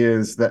moment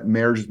is that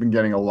marriage has been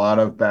getting a lot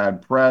of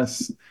bad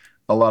press,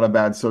 a lot of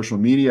bad social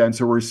media. And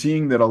so we're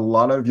seeing that a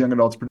lot of young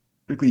adults,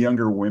 particularly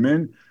younger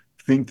women,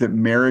 think that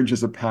marriage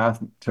is a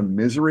path to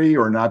misery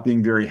or not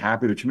being very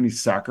happy. There are too many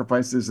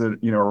sacrifices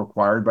that are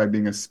required by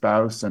being a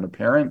spouse and a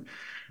parent.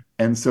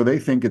 And so they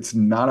think it's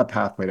not a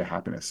pathway to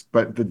happiness.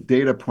 But the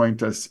data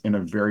point us in a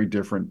very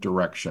different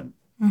direction.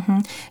 Mm-hmm.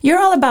 You're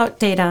all about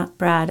data,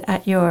 Brad,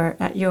 at your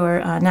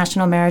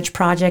National Marriage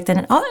Project,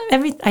 and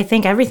I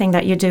think everything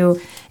that you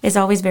do is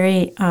always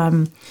very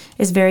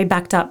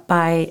backed up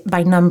by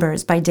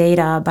numbers, by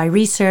data, by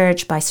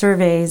research, by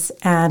surveys,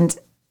 and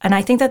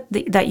I think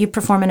that you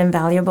perform an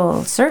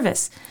invaluable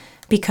service,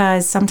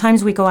 because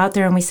sometimes we go out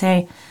there and we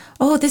say,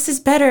 "Oh, this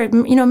is better.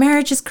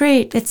 Marriage is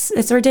great.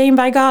 It's ordained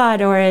by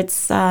God, or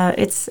it's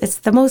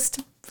the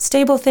most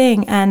stable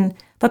thing,"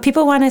 but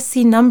people want to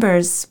see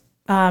numbers.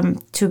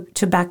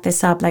 To back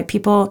this up,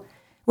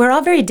 we're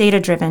all very data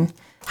driven.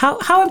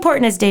 How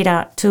important is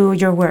data to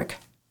your work?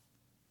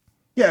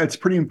 Yeah, it's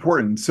pretty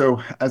important.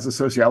 So as a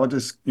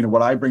sociologist,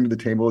 what I bring to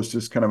the table is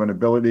just kind of an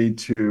ability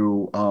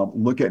to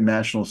look at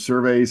national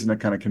surveys and to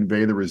kind of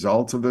convey the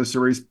results of those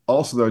surveys.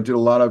 Also, though, I did a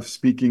lot of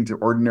speaking to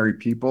ordinary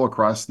people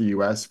across the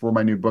U.S. for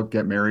my new book,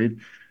 Get Married.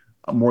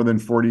 More than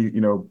 40,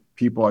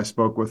 people I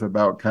spoke with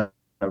about kind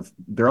of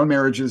their own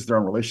marriages, their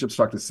own relationships,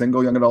 talk to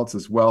single young adults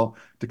as well,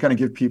 to kind of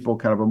give people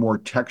kind of a more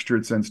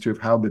textured sense too of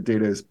how the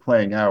data is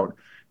playing out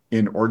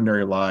in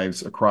ordinary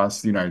lives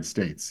across the United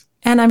States.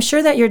 And I'm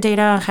sure that your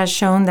data has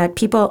shown that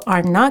people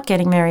are not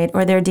getting married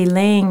or they're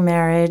delaying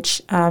marriage.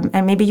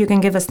 And maybe you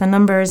can give us the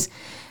numbers,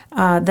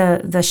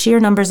 the sheer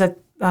numbers of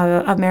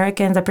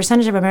Americans, the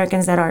percentage of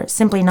Americans that are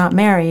simply not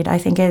married, I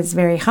think is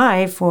very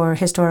high for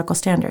historical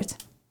standards.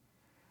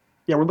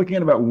 Yeah, we're looking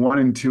at about 1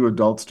 in 2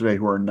 adults today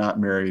who are not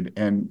married,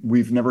 and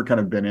we've never kind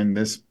of been in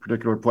this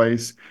particular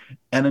place.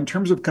 And in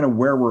terms of kind of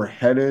where we're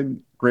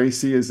headed,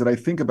 Gracie, is that I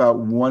think about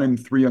 1 in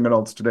 3 young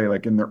adults today,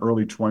 like in their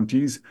early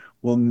 20s,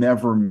 will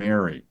never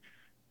marry.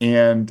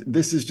 And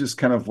this is just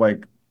kind of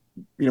like,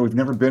 we've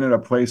never been in a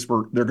place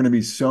where there are going to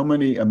be so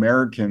many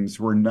Americans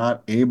who are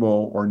not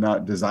able or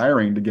not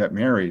desiring to get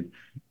married.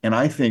 And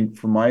I think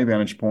from my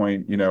vantage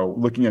point,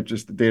 looking at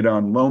just the data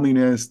on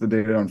loneliness, the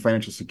data on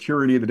financial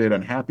security, the data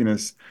on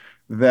happiness,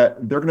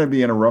 that they're going to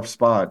be in a rough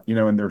spot, in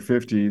their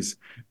 50s,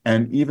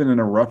 and even in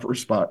a rougher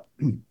spot,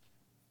 in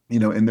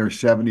their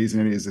 70s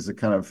and 80s as it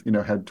kind of,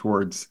 head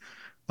towards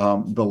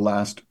the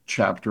last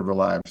chapter of their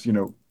lives,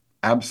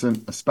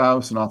 absent a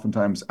spouse and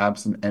oftentimes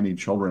absent any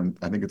children.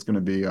 I think it's going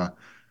to be a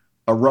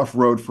rough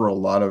road for a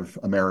lot of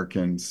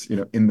Americans,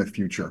 in the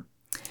future.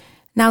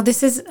 Now,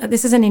 this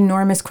is an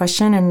enormous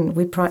question, and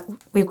we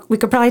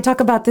could probably talk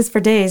about this for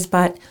days,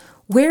 but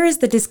where is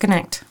the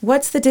disconnect?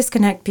 What's the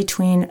disconnect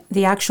between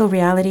the actual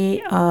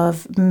reality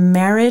of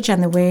marriage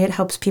and the way it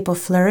helps people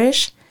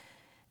flourish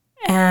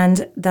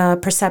and the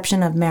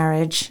perception of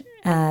marriage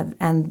and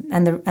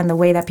the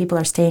way that people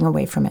are staying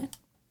away from it?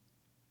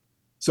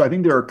 So I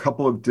think there are a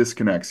couple of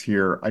disconnects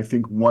here. I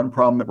think one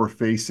problem that we're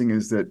facing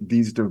is that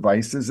these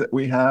devices that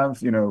we have,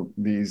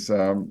 these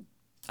phones,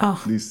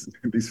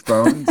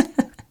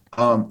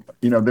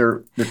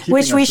 they're keeping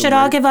which we should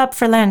all give up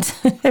for Lent.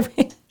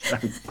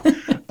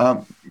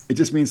 It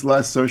just means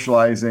less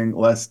socializing,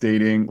 less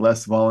dating,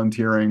 less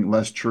volunteering,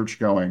 less church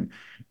going.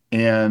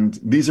 And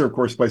these are, of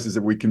course, places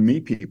that we can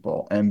meet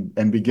people and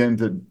begin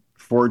to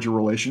forge a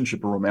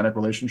relationship, a romantic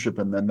relationship,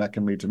 and then that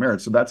can lead to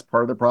marriage. So that's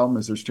part of the problem,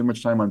 is there's too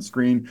much time on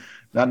screen,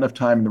 not enough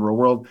time in the real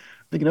world.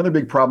 I think another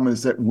big problem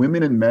is that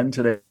women and men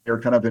today are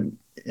kind of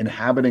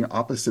inhabiting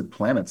opposite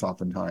planets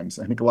oftentimes.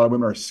 I think a lot of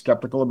women are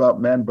skeptical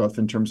about men, both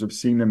in terms of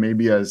seeing them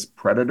maybe as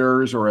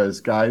predators or as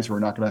guys who are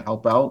not going to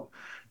help out,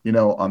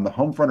 on the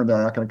home front, or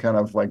they're not going to kind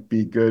of like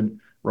be good,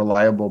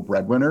 reliable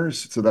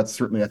breadwinners. So that's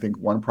certainly, I think,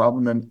 one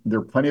problem. And there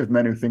are plenty of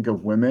men who think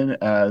of women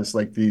as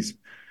like these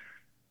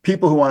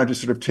people who want to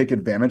just sort of take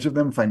advantage of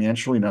them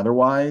financially and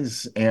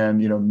otherwise.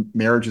 And,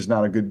 marriage is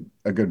not a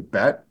good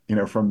bet,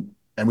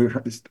 and we've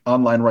heard this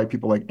online, right?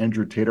 People like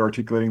Andrew Tate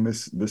articulating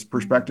this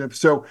perspective.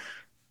 So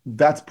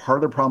that's part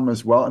of the problem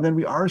as well. And then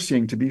we are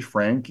seeing, to be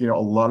frank, a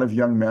lot of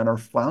young men are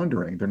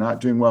floundering. They're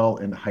not doing well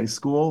in high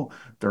school.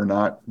 They're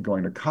not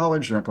going to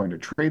college. They're not going to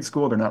trade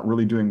school. They're not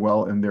really doing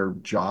well in their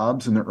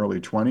jobs in their early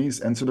 20s.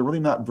 And so they're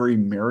really not very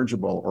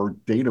marriageable or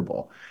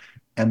dateable.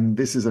 And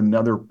this is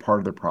another part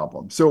of the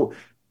problem. So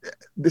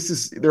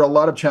there are a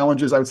lot of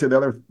challenges. I would say the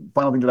other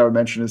final thing that I would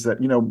mention is that,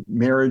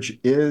 marriage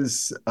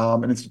is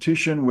an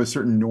institution with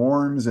certain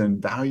norms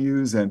and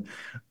values and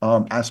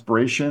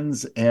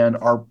aspirations. And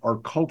our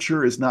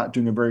culture is not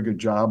doing a very good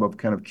job of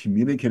kind of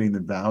communicating the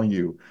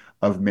value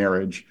of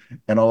marriage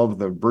and all of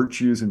the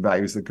virtues and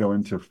values that go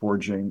into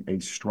forging a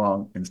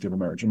strong and stable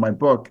marriage. In my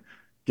book,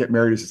 Get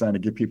Married is designed to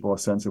give people a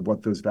sense of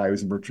what those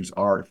values and virtues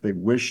are if they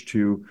wish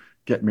to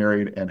get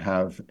married and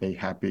have a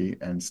happy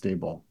and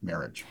stable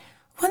marriage.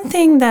 One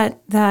thing that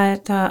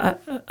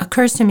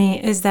occurs to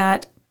me is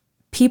that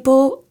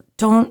people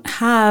don't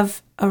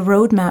have a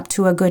roadmap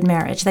to a good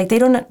marriage. Like they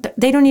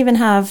don't even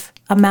have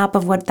a map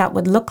of what that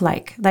would look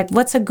like. Like,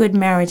 what's a good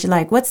marriage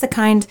like? What's the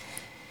kind?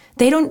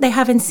 They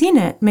haven't seen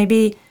it.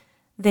 Maybe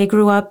they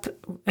grew up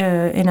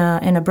in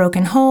a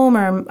broken home,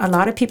 or a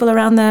lot of people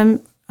around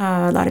them.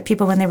 A lot of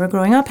people when they were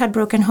growing up had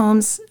broken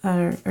homes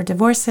or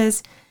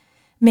divorces.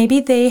 Maybe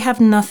they have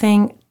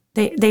nothing.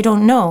 They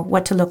don't know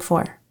what to look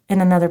for in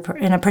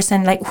a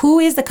person. Like, who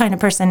is the kind of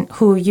person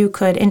who you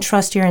could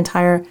entrust your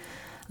entire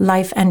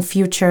life and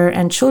future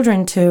and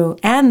children to,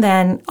 and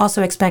then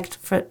also expect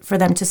for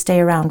them to stay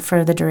around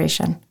for the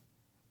duration?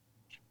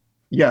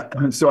 Yeah,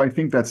 so I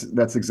think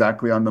that's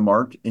exactly on the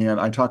mark. And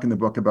I talk in the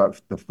book about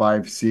the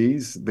 5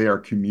 C's. They are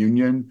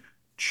communion,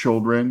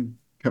 children,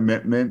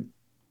 commitment,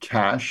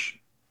 cash,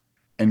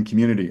 and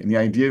community. And the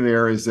idea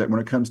there is that when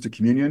it comes to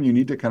communion, you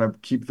need to kind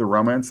of keep the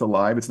romance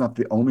alive. It's not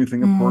the only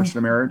thing, of course, in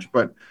a marriage,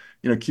 but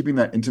keeping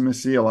that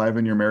intimacy alive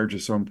in your marriage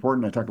is so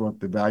important. I talk about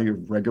the value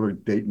of regular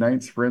date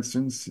nights, for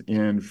instance,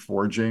 in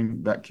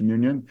forging that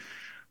communion.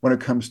 When it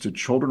comes to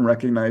children,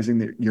 recognizing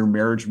that your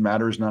marriage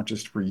matters not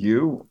just for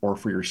you or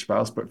for your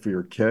spouse, but for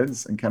your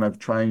kids, and kind of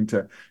trying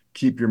to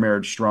keep your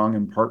marriage strong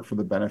in part for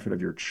the benefit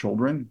of your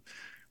children.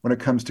 When it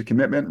comes to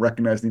commitment,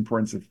 recognize the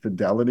importance of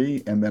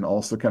fidelity, and then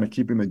also kind of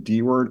keeping the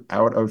D word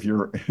out of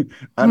your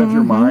of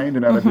your mind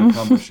and out of your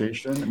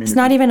conversation. I mean, it's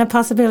not even a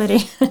possibility.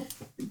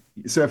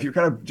 So if you're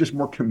kind of just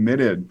more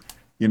committed,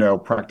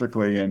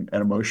 practically and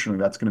emotionally,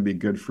 that's going to be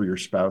good for your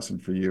spouse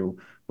and for you,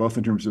 both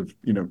in terms of,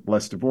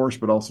 less divorce,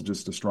 but also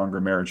just a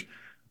stronger marriage.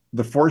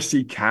 The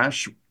 4C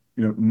cash,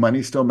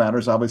 money still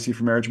matters, obviously,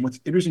 for marriage. And what's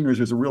interesting is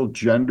there's a real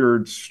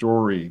gendered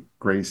story,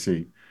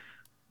 Gracie.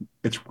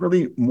 It's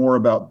really more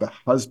about the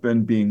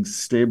husband being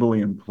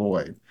stably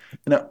employed.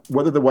 And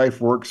whether the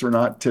wife works or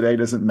not today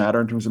doesn't matter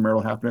in terms of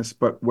marital happiness.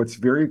 But what's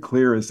very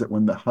clear is that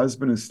when the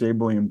husband is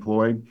stably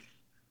employed,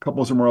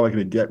 couples are more likely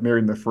to get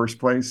married in the first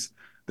place.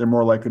 They're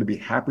more likely to be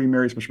happily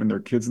married, especially when there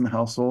are kids in the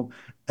household.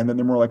 And then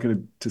they're more likely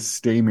to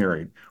stay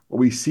married. What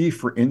we see,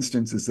 for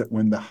instance, is that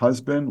when the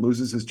husband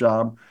loses his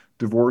job,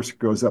 divorce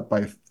goes up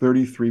by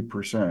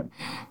 33%,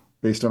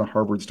 based on a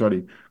Harvard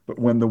study. But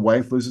when the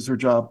wife loses her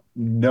job,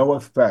 no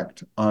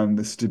effect on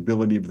the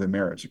stability of the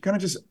marriage. It kind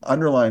of just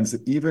underlines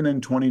that even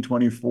in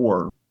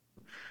 2024,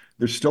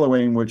 there's still a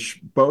way in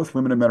which both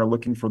women and men are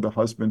looking for the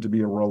husband to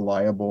be a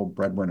reliable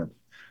breadwinner.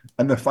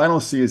 And the final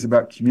C is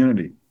about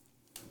community.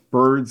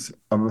 Birds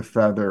of a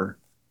feather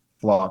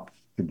flock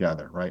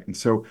together, right? And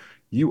so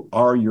you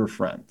are your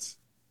friends.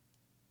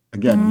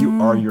 Again,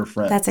 you are your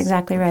friends. That's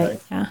exactly right. Okay?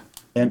 Yeah.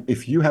 And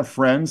if you have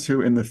friends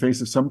who, in the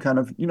face of some kind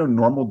of,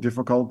 normal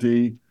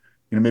difficulty,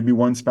 maybe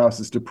one spouse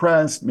is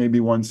depressed, maybe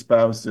one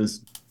spouse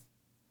is,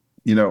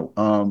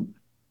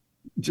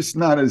 just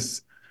not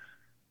as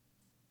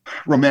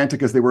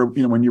romantic as they were,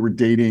 when you were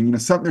dating,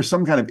 there's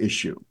some kind of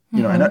issue,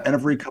 and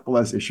every couple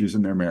has issues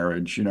in their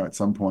marriage, at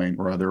some point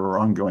or other, or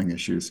ongoing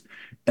issues.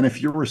 And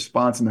if your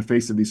response in the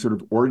face of these sort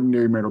of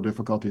ordinary marital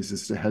difficulties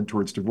is to head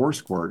towards divorce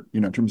court,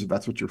 in terms of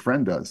that's what your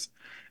friend does,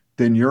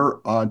 then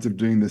your odds of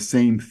doing the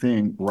same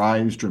thing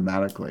rise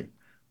dramatically.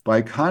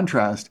 By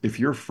contrast, if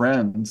your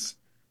friends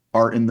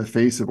are in the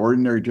face of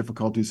ordinary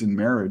difficulties in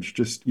marriage,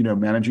 just,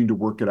 managing to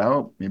work it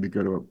out, maybe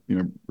go to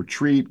a,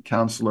 retreat,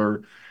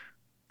 counselor,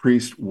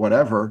 priest,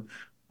 whatever,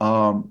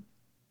 and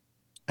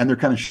they're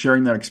kind of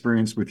sharing that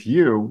experience with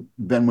you,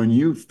 then when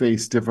you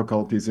face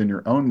difficulties in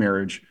your own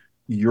marriage,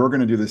 you're going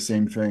to do the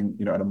same thing,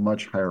 at a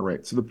much higher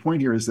rate. So the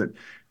point here is that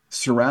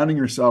surrounding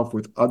yourself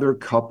with other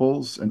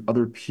couples and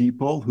other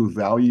people who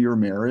value your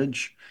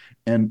marriage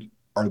and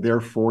are there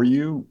for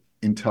you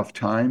in tough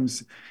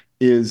times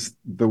is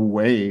the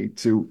way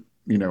to,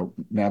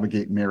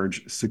 navigate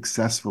marriage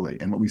successfully.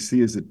 And what we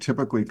see is that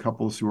typically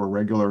couples who are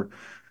regular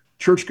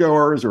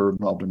churchgoers or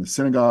involved in a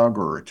synagogue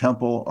or a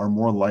temple are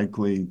more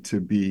likely to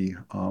be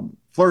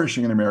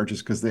flourishing in their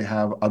marriages because they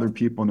have other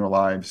people in their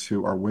lives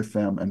who are with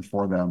them and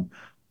for them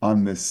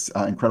on this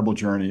incredible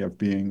journey of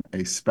being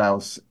a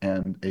spouse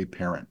and a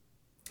parent.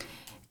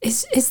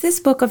 Is this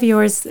book of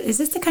yours, is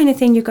this the kind of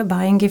thing you could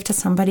buy and give to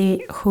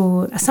somebody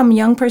some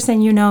young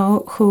person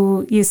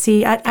who you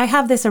see? I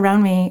have this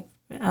around me,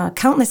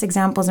 countless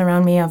examples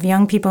around me of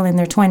young people in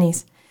their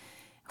 20s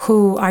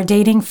who are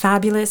dating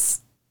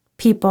fabulous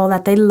people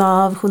that they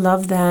love, who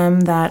love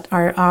them, that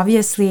are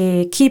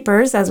obviously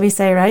keepers, as we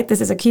say, right? This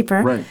is a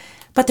keeper. Right.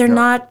 But they're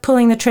not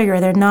pulling the trigger.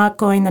 They're not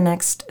going the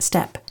next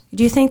step.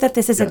 Do you think that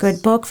this is a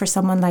good book for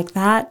someone like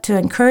that, to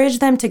encourage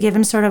them, to give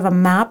them sort of a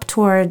map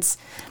towards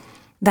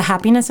the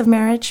happiness of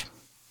marriage?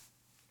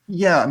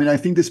 Yeah, I mean, I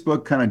think this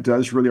book kind of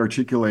does really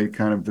articulate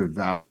kind of the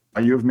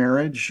value of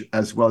marriage,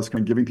 as well as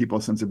kind of giving people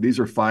a sense of these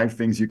are 5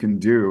 things you can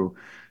do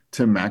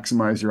to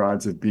maximize your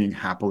odds of being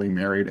happily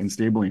married and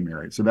stably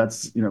married. So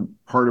that's,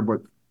 part of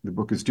what the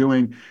book is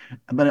doing.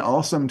 And then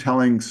also I'm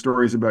telling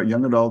stories about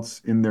young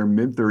adults in their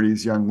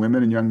mid-30s, young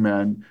women and young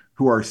men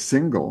who are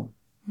single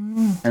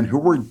and who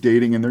were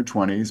dating in their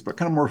 20s, but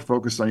kind of more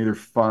focused on either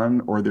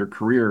fun or their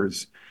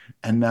careers.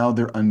 And now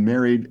they're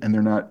unmarried and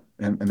they're not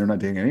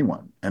dating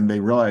anyone. And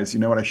they realize,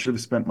 I should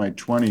have spent my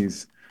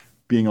 20s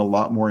being a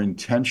lot more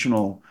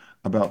intentional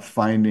about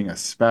finding a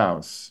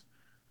spouse.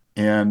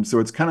 And so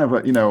it's kind of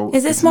a,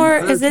 is this more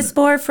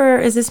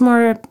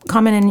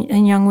common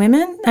in young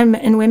women and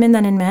in women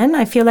than in men?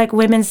 I feel like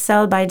women's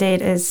sell-by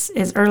date is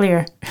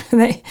earlier.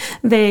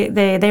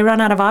 they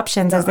run out of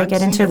options as they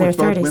get into their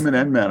 30s. Both women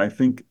and men, I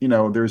think,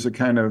 there's a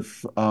kind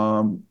of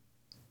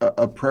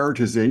a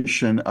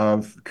prioritization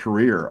of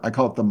career. I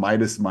call it the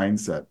Midas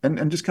mindset,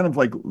 and just kind of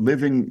like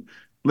living,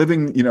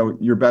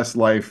 your best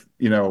life,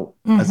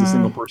 as a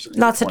single person.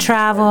 Lots of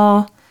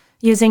travel. Right?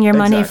 Using your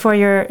money for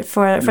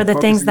the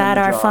things that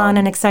are fun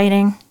and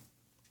exciting.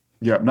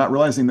 Yeah, not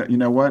realizing that,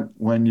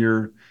 when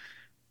you're,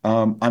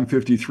 I'm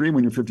 53,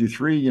 when you're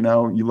 53, you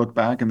look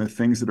back and the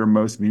things that are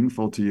most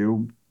meaningful to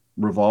you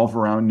revolve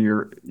around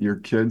your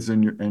kids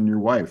and your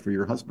wife or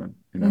your husband,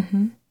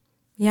 Mm-hmm.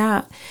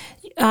 Yeah.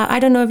 I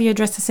don't know if you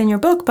address this in your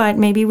book, but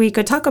maybe we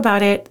could talk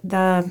about it.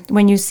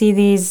 When you see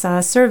these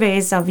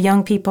surveys of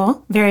young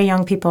people, very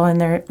young people,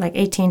 and they're like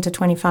 18 to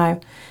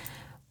 25,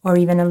 or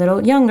even a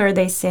little younger,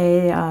 they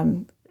say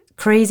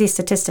crazy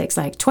statistics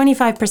like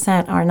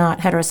 25% are not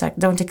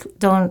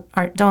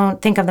heterosexual.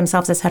 Don't think of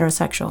themselves as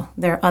heterosexual.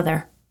 They're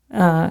other,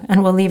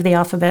 and we'll leave the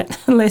alphabet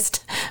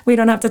list. We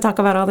don't have to talk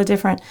about all the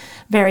different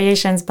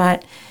variations.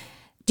 But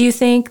do you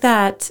think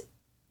that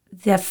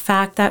the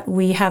fact that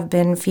we have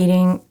been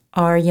feeding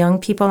our young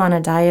people on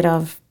a diet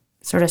of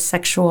sort of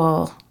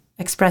sexual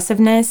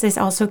expressiveness is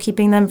also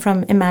keeping them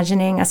from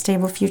imagining a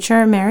stable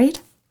future married?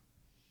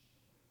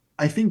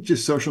 I think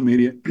just social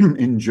media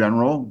in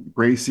general,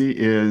 Gracie,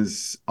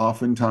 is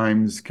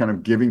oftentimes kind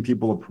of giving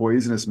people a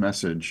poisonous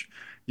message.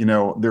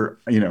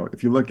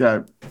 If you look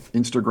at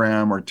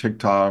Instagram or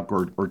TikTok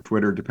or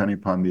Twitter, depending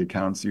upon the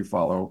accounts you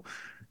follow,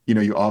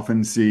 you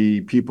often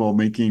see people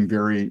making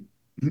very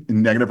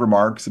negative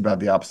remarks about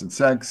the opposite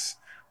sex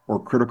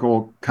or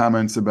critical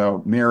comments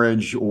about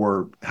marriage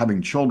or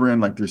having children.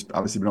 Like there's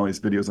obviously been all these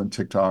videos on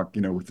TikTok,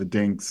 with the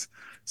dinks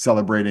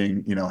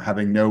celebrating,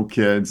 having no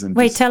kids and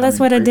Wait, just tell us having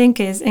what a great dink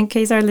is in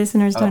case our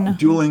listeners don't know.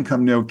 dual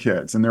income, no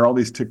kids. And there are all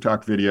these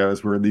TikTok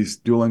videos where these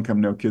dual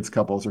income, no kids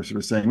couples are sort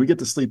of saying, we get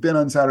to sleep in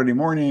on Saturday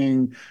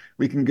morning.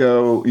 We can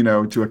go,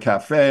 to a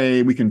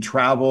cafe. We can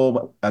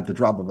travel at the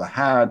drop of a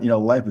hat.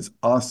 Life is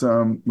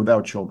awesome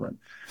without children.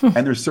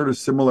 And there's sort of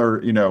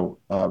similar,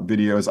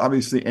 videos.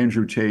 Obviously,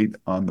 Andrew Tate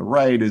on the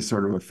right is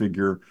sort of a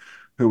figure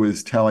who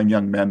is telling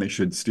young men they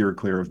should steer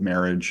clear of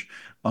marriage.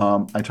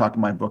 I talk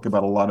in my book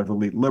about a lot of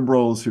elite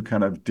liberals who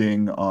kind of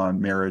ding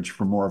on marriage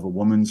from more of a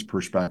woman's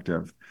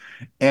perspective.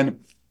 And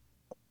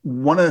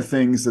one of the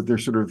things that they're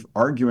sort of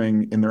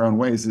arguing in their own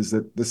ways is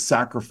that the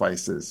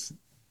sacrifices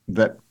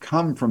that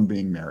come from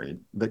being married,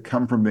 that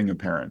come from being a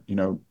parent,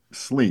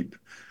 sleep,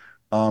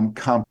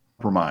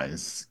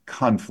 compromise,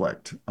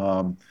 conflict,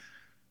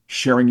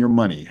 sharing your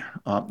money,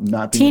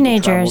 not being able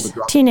to travel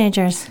to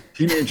teenagers,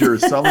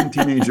 selling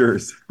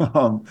teenagers,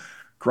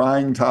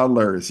 crying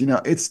toddlers.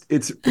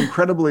 It's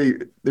incredibly,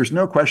 there's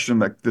no question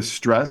that the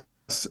stress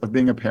of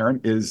being a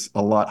parent is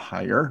a lot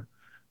higher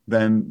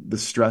than the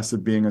stress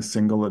of being a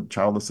single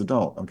childless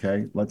adult.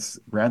 Okay, let's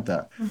grant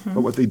that.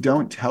 But what they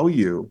don't tell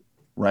you,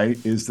 right,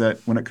 is that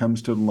when it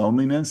comes to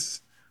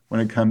loneliness,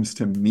 when it comes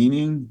to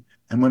meaning,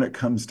 and when it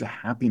comes to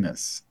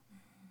happiness,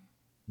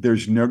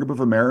 there's no group of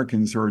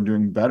Americans who are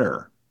doing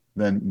better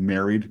than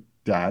married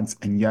dads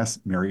and, yes,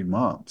 married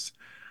moms.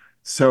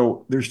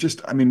 So there's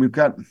just, we've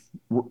got,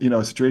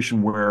 a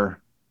situation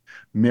where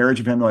marriage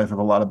and family life have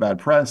a lot of bad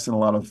press and a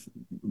lot of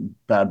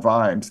bad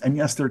vibes. And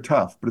yes, they're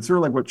tough, but it's sort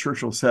of like what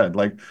Churchill said,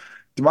 like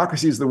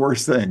democracy is the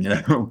worst thing,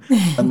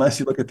 unless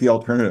you look at the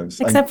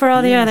alternatives. Except for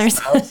all the others.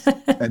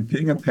 And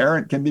being a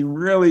parent can be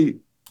really,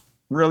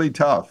 really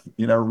tough,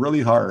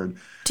 really hard.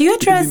 Do you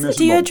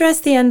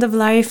address the end of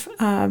life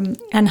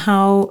and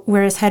how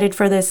we're headed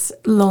for this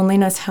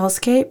loneliness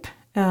hellscape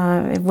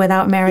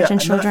without marriage and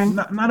children?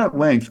 Not at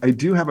length. I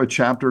do have a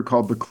chapter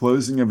called The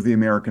Closing of the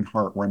American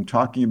Heart, where I'm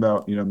talking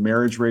about,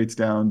 marriage rates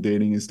down,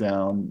 dating is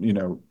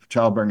down,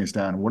 childbearing is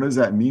down. What does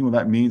that mean? Well,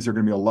 that means there are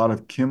going to be a lot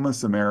of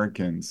kinless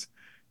Americans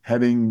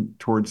heading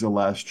towards the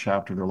last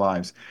chapter of their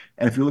lives.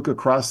 And if you look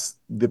across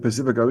the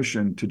Pacific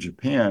Ocean to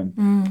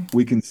Japan,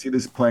 we can see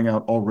this playing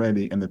out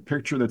already. And the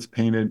picture that's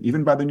painted,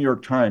 even by the New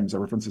York Times, I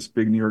referenced this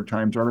big New York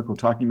Times article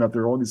talking about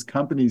there are all these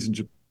companies in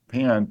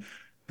Japan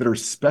that are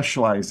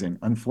specializing,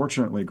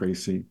 unfortunately,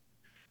 Gracie,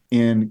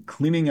 in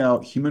cleaning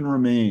out human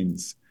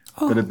remains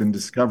that have been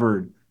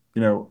discovered,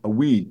 a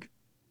week,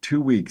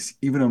 2 weeks,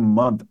 even a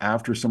month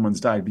after someone's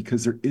died,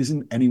 because there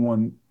isn't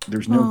anyone,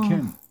 there's no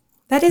kin.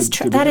 That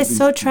is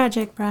so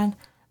tragic, Brad,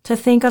 to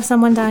think of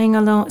someone dying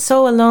alone,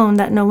 so alone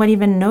that no one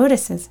even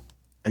notices.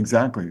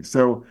 Exactly.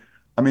 So,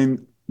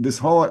 this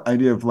whole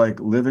idea of like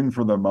living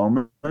for the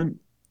moment,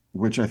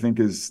 which I think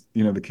is,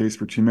 the case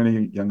for too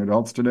many young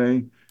adults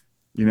today,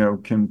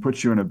 can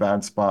put you in a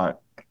bad spot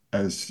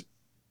as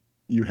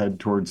you head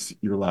towards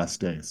your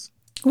last days.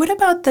 What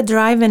about the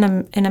drive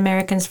in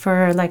Americans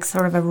for like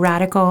sort of a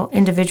radical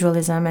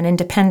individualism and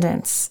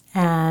independence?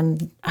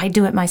 And I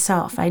do it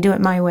myself. I do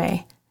it my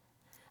way.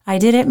 I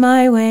did it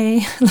my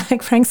way,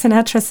 like Frank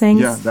Sinatra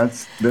sings. Yeah,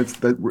 that's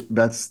the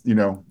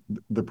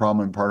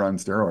problem in part on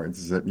steroids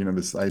is that,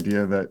 this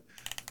idea that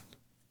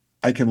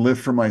I can live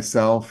for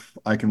myself,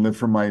 I can live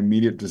for my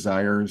immediate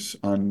desires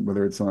on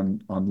whether it's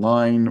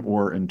online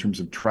or in terms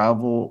of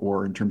travel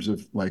or in terms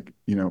of like,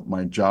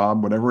 my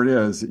job, whatever it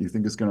is that you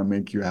think is going to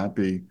make you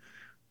happy.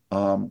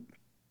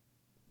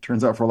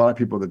 Turns out for a lot of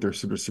people that they're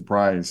sort of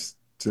surprised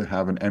to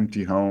have an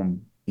empty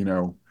home,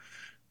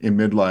 in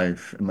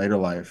midlife and later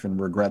life and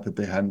regret that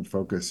they hadn't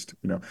focused.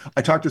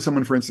 I talked to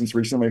someone, for instance,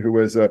 recently who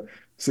was a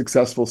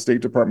successful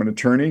State Department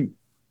attorney,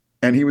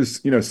 and he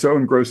was, so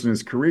engrossed in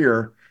his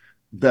career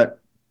that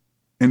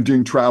and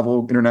doing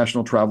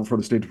international travel for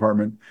the State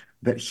Department,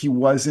 that he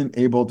wasn't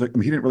able to,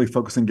 he didn't really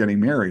focus on getting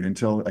married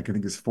until like, I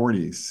think his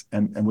 40s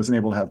and wasn't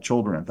able to have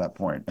children at that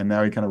point. And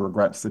now he kind of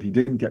regrets that he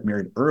didn't get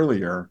married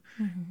earlier.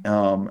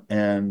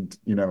 And,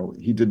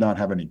 he did not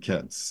have any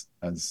kids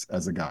as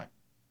a guy.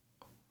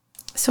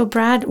 So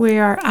Brad, we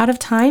are out of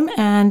time,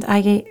 and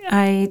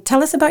I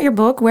tell us about your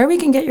book, where we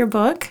can get your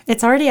book.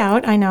 It's already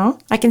out, I know.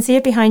 I can see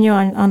it behind you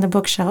on the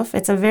bookshelf.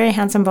 It's a very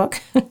handsome book.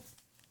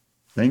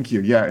 Thank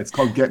you. Yeah, it's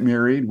called Get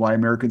Married: Why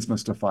Americans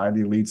Must Defy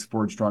the Elites,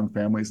 Forge Strong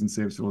Families, and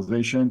Save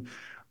Civilization.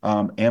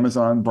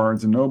 Amazon,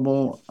 Barnes and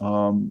Noble,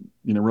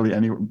 really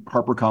any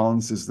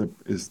HarperCollins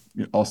is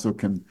also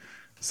can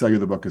sell you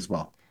the book as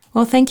well.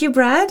 Well, thank you,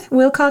 Brad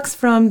Wilcox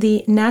from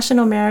the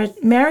National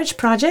Marriage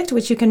Project,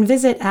 which you can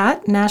visit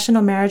at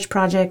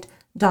nationalmarriageproject.org.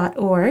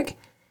 HarperCollins.org.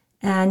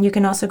 And you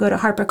can also go to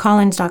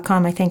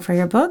HarperCollins.com, I think, for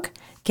your book,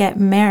 Get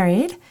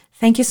Married.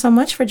 Thank you so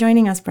much for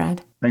joining us,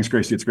 Brad. Thanks,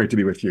 Gracie. It's great to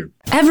be with you.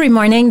 Every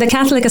morning, the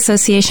Catholic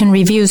Association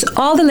reviews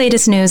all the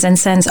latest news and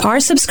sends our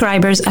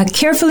subscribers a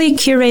carefully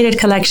curated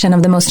collection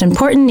of the most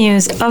important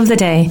news of the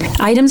day.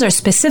 Items are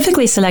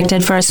specifically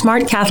selected for a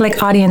smart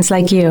Catholic audience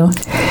like you.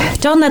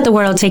 Don't let the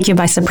world take you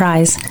by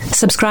surprise.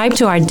 Subscribe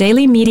to our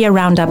daily media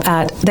roundup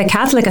at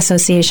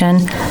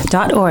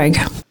thecatholicAssociation.org.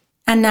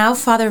 And now,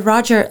 Father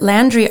Roger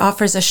Landry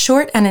offers a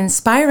short and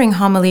inspiring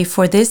homily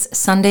for this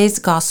Sunday's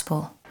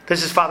Gospel.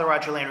 This is Father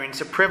Roger Landry, and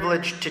it's a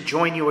privilege to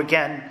join you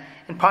again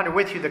and ponder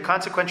with you the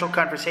consequential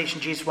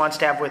conversation Jesus wants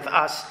to have with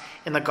us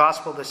in the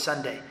Gospel this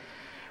Sunday,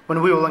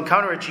 when we will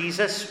encounter a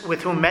Jesus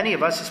with whom many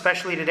of us,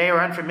 especially today,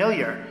 are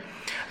unfamiliar,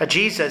 a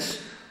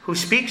Jesus who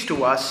speaks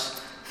to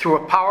us through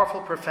a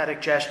powerful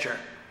prophetic gesture.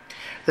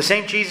 The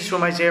same Jesus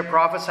whom Isaiah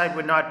prophesied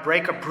would not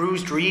break a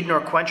bruised reed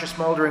nor quench a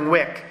smoldering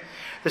wick.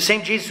 The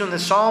same Jesus whom the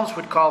Psalms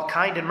would call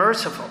kind and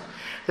merciful.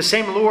 The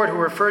same Lord who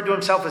referred to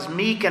himself as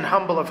meek and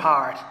humble of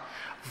heart,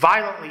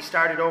 violently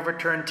started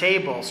overturned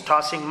tables,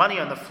 tossing money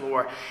on the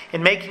floor,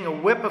 and making a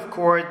whip of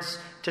cords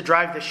to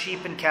drive the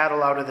sheep and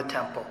cattle out of the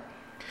temple.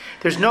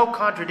 There's no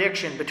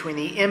contradiction between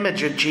the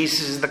image of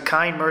Jesus as the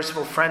kind,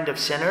 merciful friend of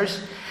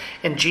sinners,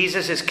 and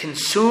Jesus is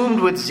consumed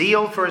with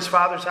zeal for his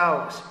Father's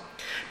house.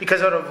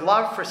 Because out of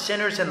love for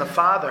sinners and the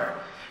Father,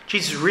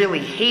 Jesus really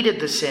hated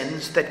the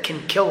sins that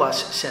can kill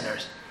us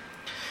sinners.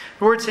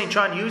 The word St.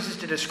 John uses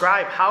to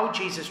describe how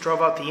Jesus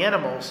drove out the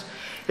animals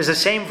is the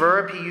same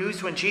verb he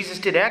used when Jesus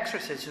did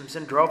exorcisms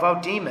and drove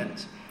out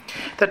demons.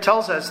 That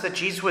tells us that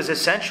Jesus was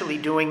essentially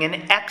doing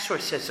an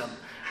exorcism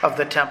of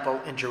the temple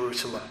in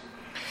Jerusalem.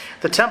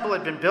 The temple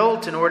had been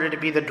built in order to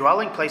be the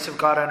dwelling place of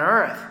God on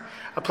earth,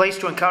 a place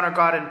to encounter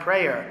God in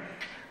prayer,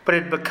 but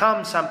it had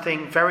become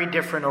something very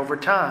different over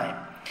time.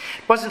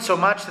 It wasn't so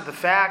much the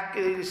fact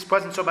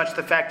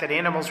that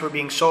animals were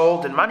being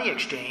sold and money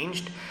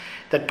exchanged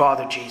that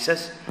bothered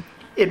Jesus.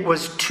 It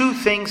was two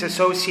things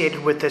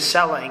associated with the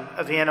selling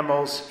of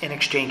animals and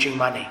exchanging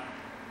money.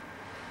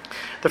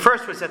 The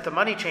first was that the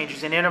money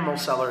changers and animal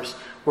sellers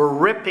were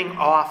ripping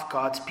off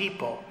God's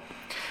people.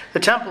 The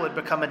temple had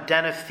become a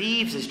den of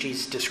thieves, as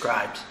Jesus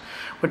describes.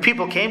 When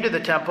people came to the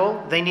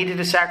temple, they needed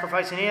to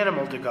sacrifice an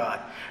animal to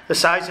God, the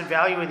size and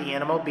value of the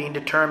animal being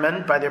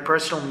determined by their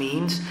personal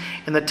means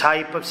and the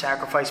type of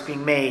sacrifice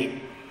being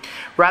made.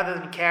 Rather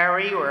than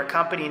carry or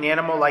accompany an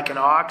animal like an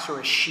ox or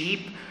a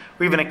sheep,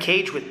 or even a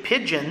cage with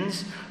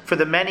pigeons for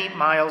the many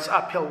miles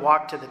uphill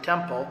walk to the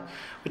temple,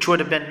 which would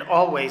have been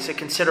always a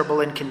considerable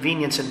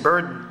inconvenience and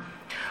burden,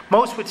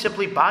 most would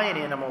simply buy an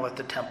animal at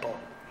the temple.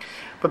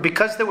 But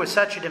because there was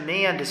such a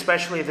demand,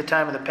 especially at the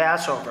time of the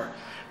Passover,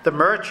 the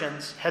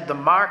merchants had the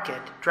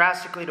market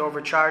drastically to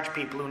overcharge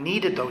people who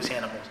needed those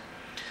animals.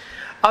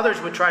 Others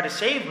would try to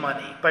save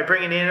money by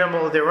bringing an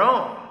animal of their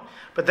own,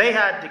 but they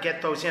had to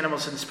get those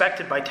animals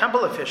inspected by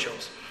temple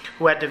officials,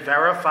 who had to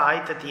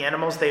verify that the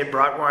animals they had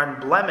brought were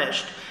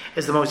unblemished,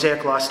 as the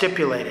Mosaic law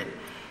stipulated.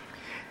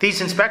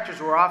 These inspectors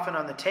were often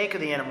on the take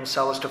of the animal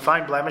sellers to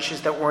find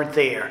blemishes that weren't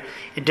there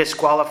and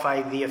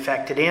disqualify the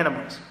affected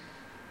animals.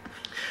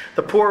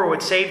 The poor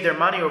would save their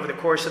money over the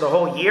course of the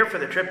whole year for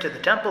the trip to the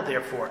temple,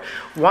 therefore,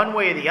 one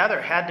way or the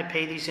other, had to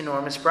pay these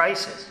enormous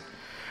prices.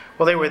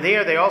 While they were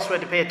there, they also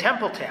had to pay a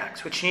temple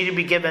tax, which needed to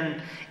be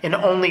given in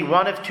only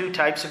one of two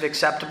types of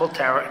acceptable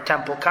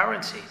temple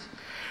currencies.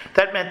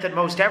 That meant that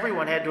most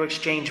everyone had to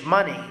exchange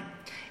money,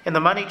 and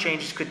the money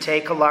changers could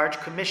take a large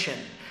commission,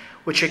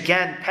 which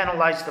again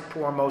penalized the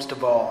poor most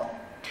of all.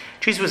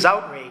 Jesus was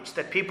outraged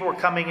that people were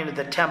coming into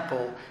the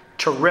temple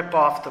to rip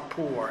off the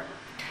poor.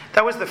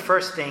 That was the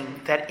first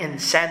thing that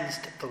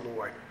incensed the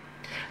Lord.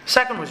 The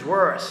second was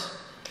worse.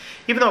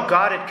 Even though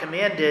God had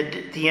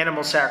commanded the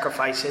animal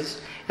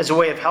sacrifices as a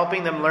way of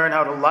helping them learn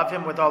how to love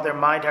him with all their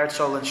mind, heart,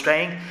 soul, and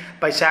strength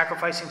by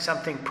sacrificing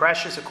something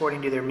precious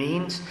according to their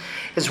means,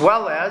 as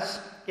well as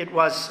it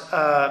was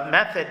a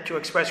method to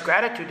express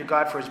gratitude to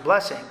God for his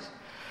blessings,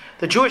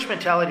 the Jewish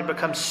mentality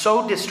becomes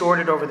so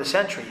distorted over the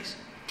centuries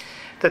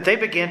that they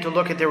began to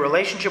look at their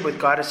relationship with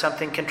God as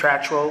something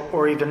contractual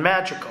or even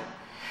magical.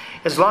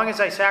 As long as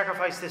I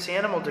sacrifice this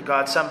animal to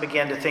God, some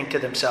began to think to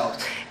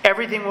themselves,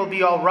 everything will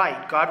be all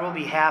right, God will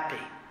be happy.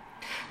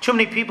 Too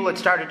many people had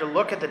started to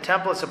look at the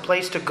temple as a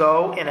place to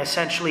go and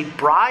essentially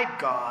bribe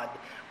God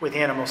with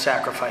animal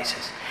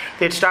sacrifices.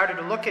 They had started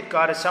to look at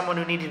God as someone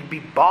who needed to be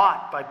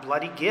bought by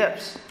bloody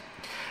gifts.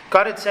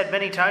 God had said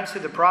many times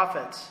through the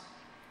prophets,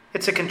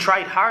 it's a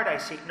contrite heart I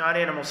seek, not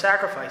animal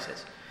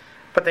sacrifices.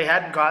 But they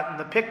hadn't gotten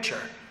the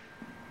picture.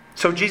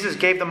 So Jesus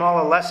gave them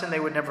all a lesson they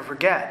would never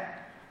forget.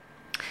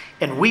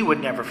 And we would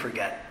never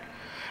forget.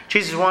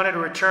 Jesus wanted to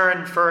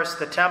return first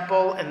the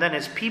temple and then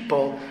his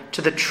people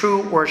to the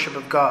true worship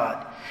of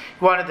God.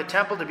 He wanted the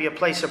temple to be a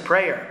place of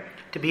prayer,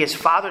 to be his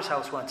Father's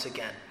house once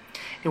again.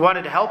 He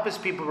wanted to help his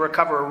people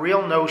recover a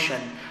real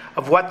notion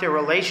of what their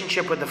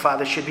relationship with the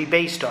Father should be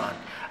based on,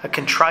 a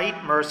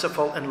contrite,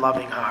 merciful, and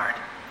loving heart.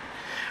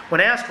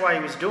 When asked why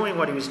he was doing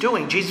what he was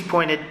doing, Jesus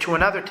pointed to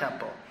another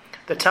temple,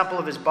 the temple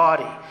of his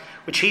body,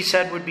 which he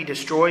said would be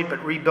destroyed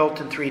but rebuilt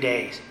in 3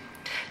 days.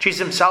 Jesus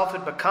himself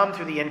had become,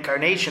 through the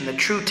incarnation, the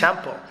true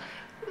temple,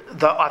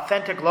 the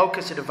authentic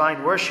locus of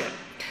divine worship,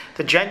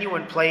 the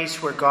genuine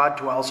place where God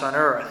dwells on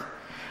earth.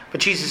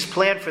 But Jesus'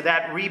 plan for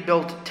that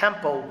rebuilt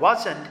temple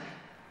wasn't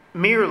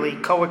merely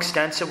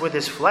coextensive with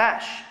his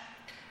flesh,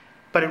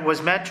 but it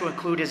was meant to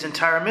include his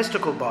entire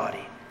mystical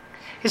body.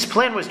 His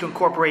plan was to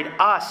incorporate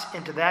us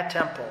into that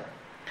temple.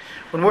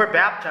 When we're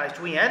baptized,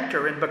 we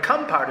enter and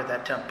become part of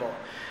that temple.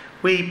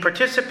 We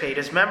participate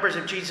as members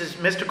of Jesus'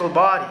 mystical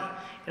body,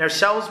 and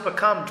ourselves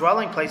become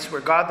dwelling places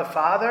where God the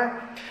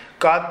Father,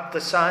 God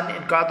the Son,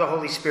 and God the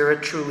Holy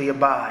Spirit truly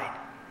abide.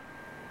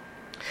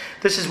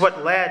 This is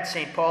what led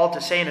St. Paul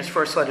to say in his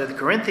first letter to the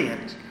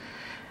Corinthians,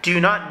 "Do you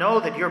not know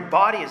that your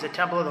body is a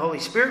temple of the Holy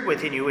Spirit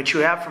within you, which you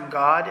have from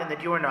God, and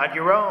that you are not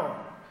your own?"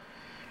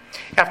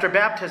 After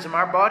baptism,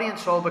 our body and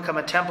soul become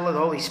a temple of the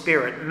Holy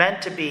Spirit,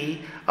 meant to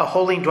be a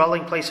holy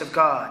dwelling place of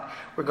God,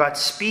 where God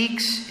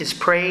speaks, is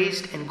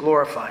praised, and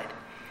glorified.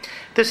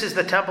 This is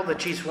the temple that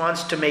Jesus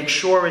wants to make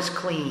sure is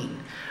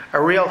clean,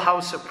 a real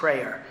house of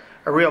prayer,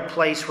 a real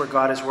place where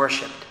God is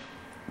worshipped.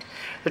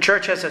 The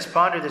Church has us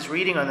ponder this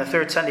reading on the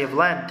third Sunday of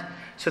Lent,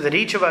 so that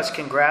each of us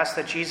can grasp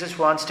that Jesus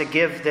wants to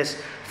give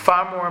this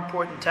far more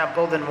important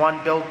temple than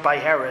one built by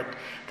Herod,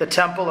 the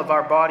temple of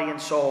our body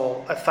and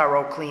soul, a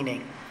thorough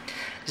cleaning.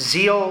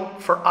 Zeal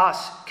for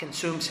us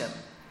consumes him.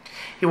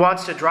 He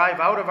wants to drive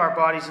out of our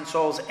bodies and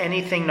souls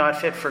anything not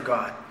fit for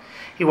God.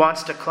 He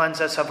wants to cleanse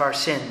us of our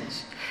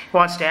sins. He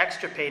wants to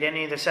extirpate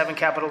any of the 7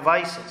 capital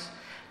vices,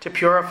 to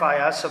purify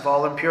us of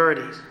all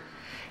impurities.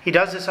 He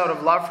does this out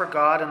of love for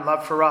God and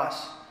love for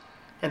us,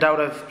 and out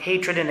of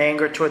hatred and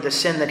anger toward the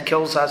sin that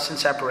kills us and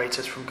separates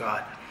us from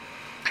God.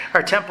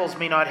 Our temples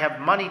may not have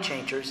money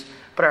changers,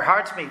 but our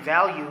hearts may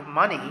value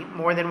money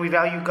more than we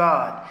value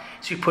God,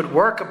 as we put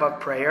work above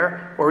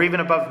prayer, or even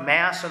above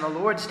Mass on the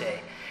Lord's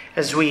Day,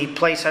 as we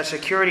place our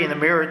security in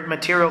the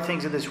material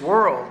things of this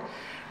world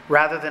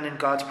rather than in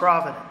God's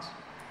providence.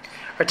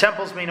 Our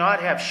temples may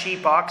not have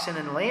sheep, oxen,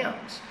 and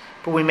lambs,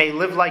 but we may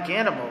live like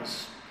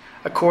animals,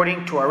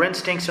 according to our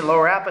instincts and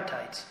lower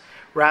appetites,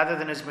 rather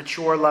than as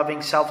mature,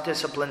 loving,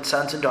 self-disciplined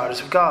sons and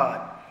daughters of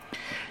God.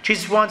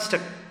 Jesus wants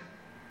to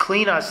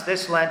clean us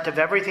this Lent of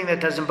everything that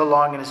doesn't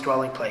belong in his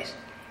dwelling place.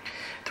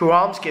 Through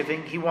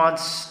almsgiving, he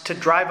wants to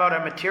drive out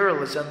our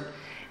materialism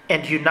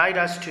and unite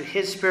us to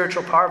his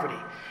spiritual poverty,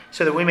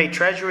 so that we may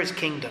treasure his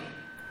kingdom.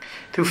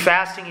 Through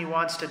fasting, he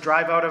wants to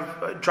drive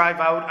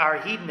out our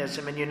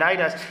hedonism and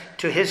unite us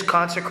to his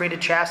consecrated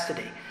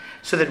chastity,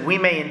 so that we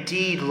may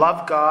indeed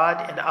love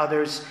God and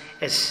others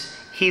as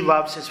he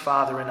loves his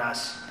Father in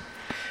us.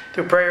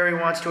 Through prayer, he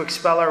wants to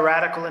expel our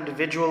radical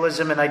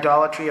individualism and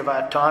idolatry of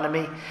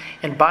autonomy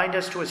and bind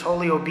us to his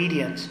holy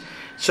obedience,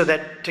 so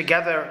that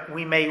together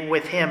we may,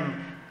 with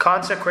him,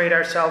 consecrate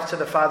ourselves to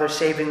the Father's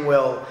saving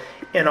will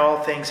in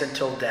all things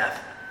until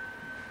death.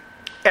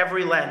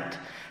 Every Lent,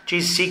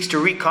 Jesus seeks to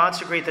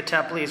reconsecrate the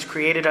temple he has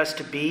created us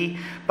to be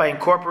by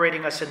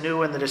incorporating us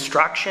anew in the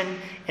destruction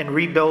and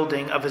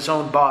rebuilding of his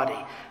own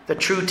body, the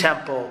true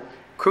temple,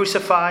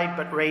 crucified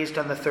but raised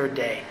on the 3rd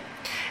day.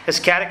 As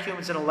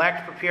catechumens and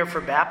elect prepare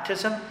for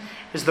baptism,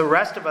 as the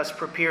rest of us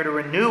prepare to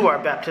renew our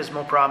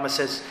baptismal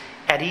promises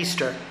at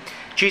Easter,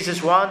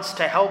 Jesus wants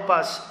to help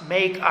us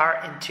make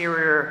our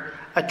interior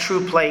a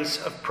true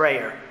place of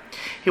prayer.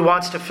 He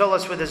wants to fill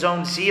us with his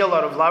own zeal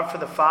out of love for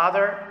the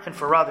Father and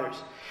for others.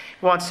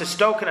 He wants to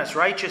stoke in us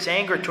righteous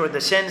anger toward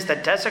the sins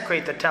that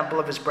desecrate the temple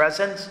of his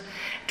presence,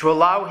 to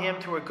allow him,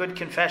 through a good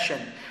confession,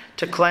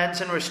 to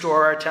cleanse and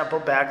restore our temple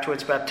back to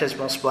its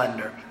baptismal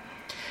splendor.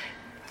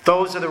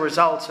 Those are the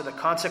results of the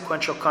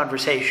consequential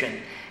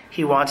conversation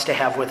he wants to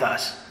have with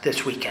us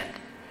this weekend.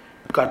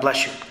 God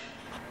bless you.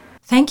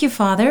 Thank you,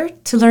 Father.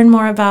 To learn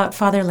more about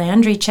Father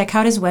Landry, check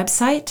out his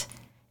website.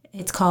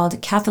 It's called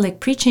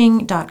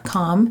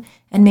catholicpreaching.com,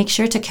 and make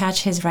sure to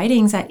catch his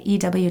writings at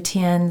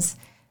EWTN's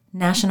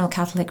National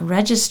Catholic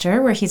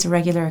Register, where he's a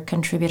regular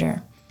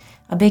contributor.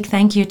 A big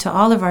thank you to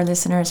all of our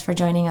listeners for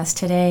joining us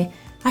today.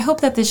 I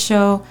hope that this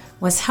show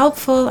was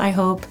helpful. I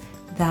hope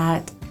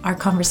that our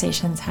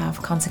conversations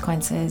have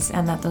consequences,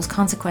 and that those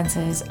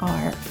consequences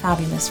are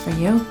fabulous for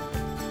you.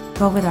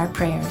 Go with our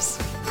prayers.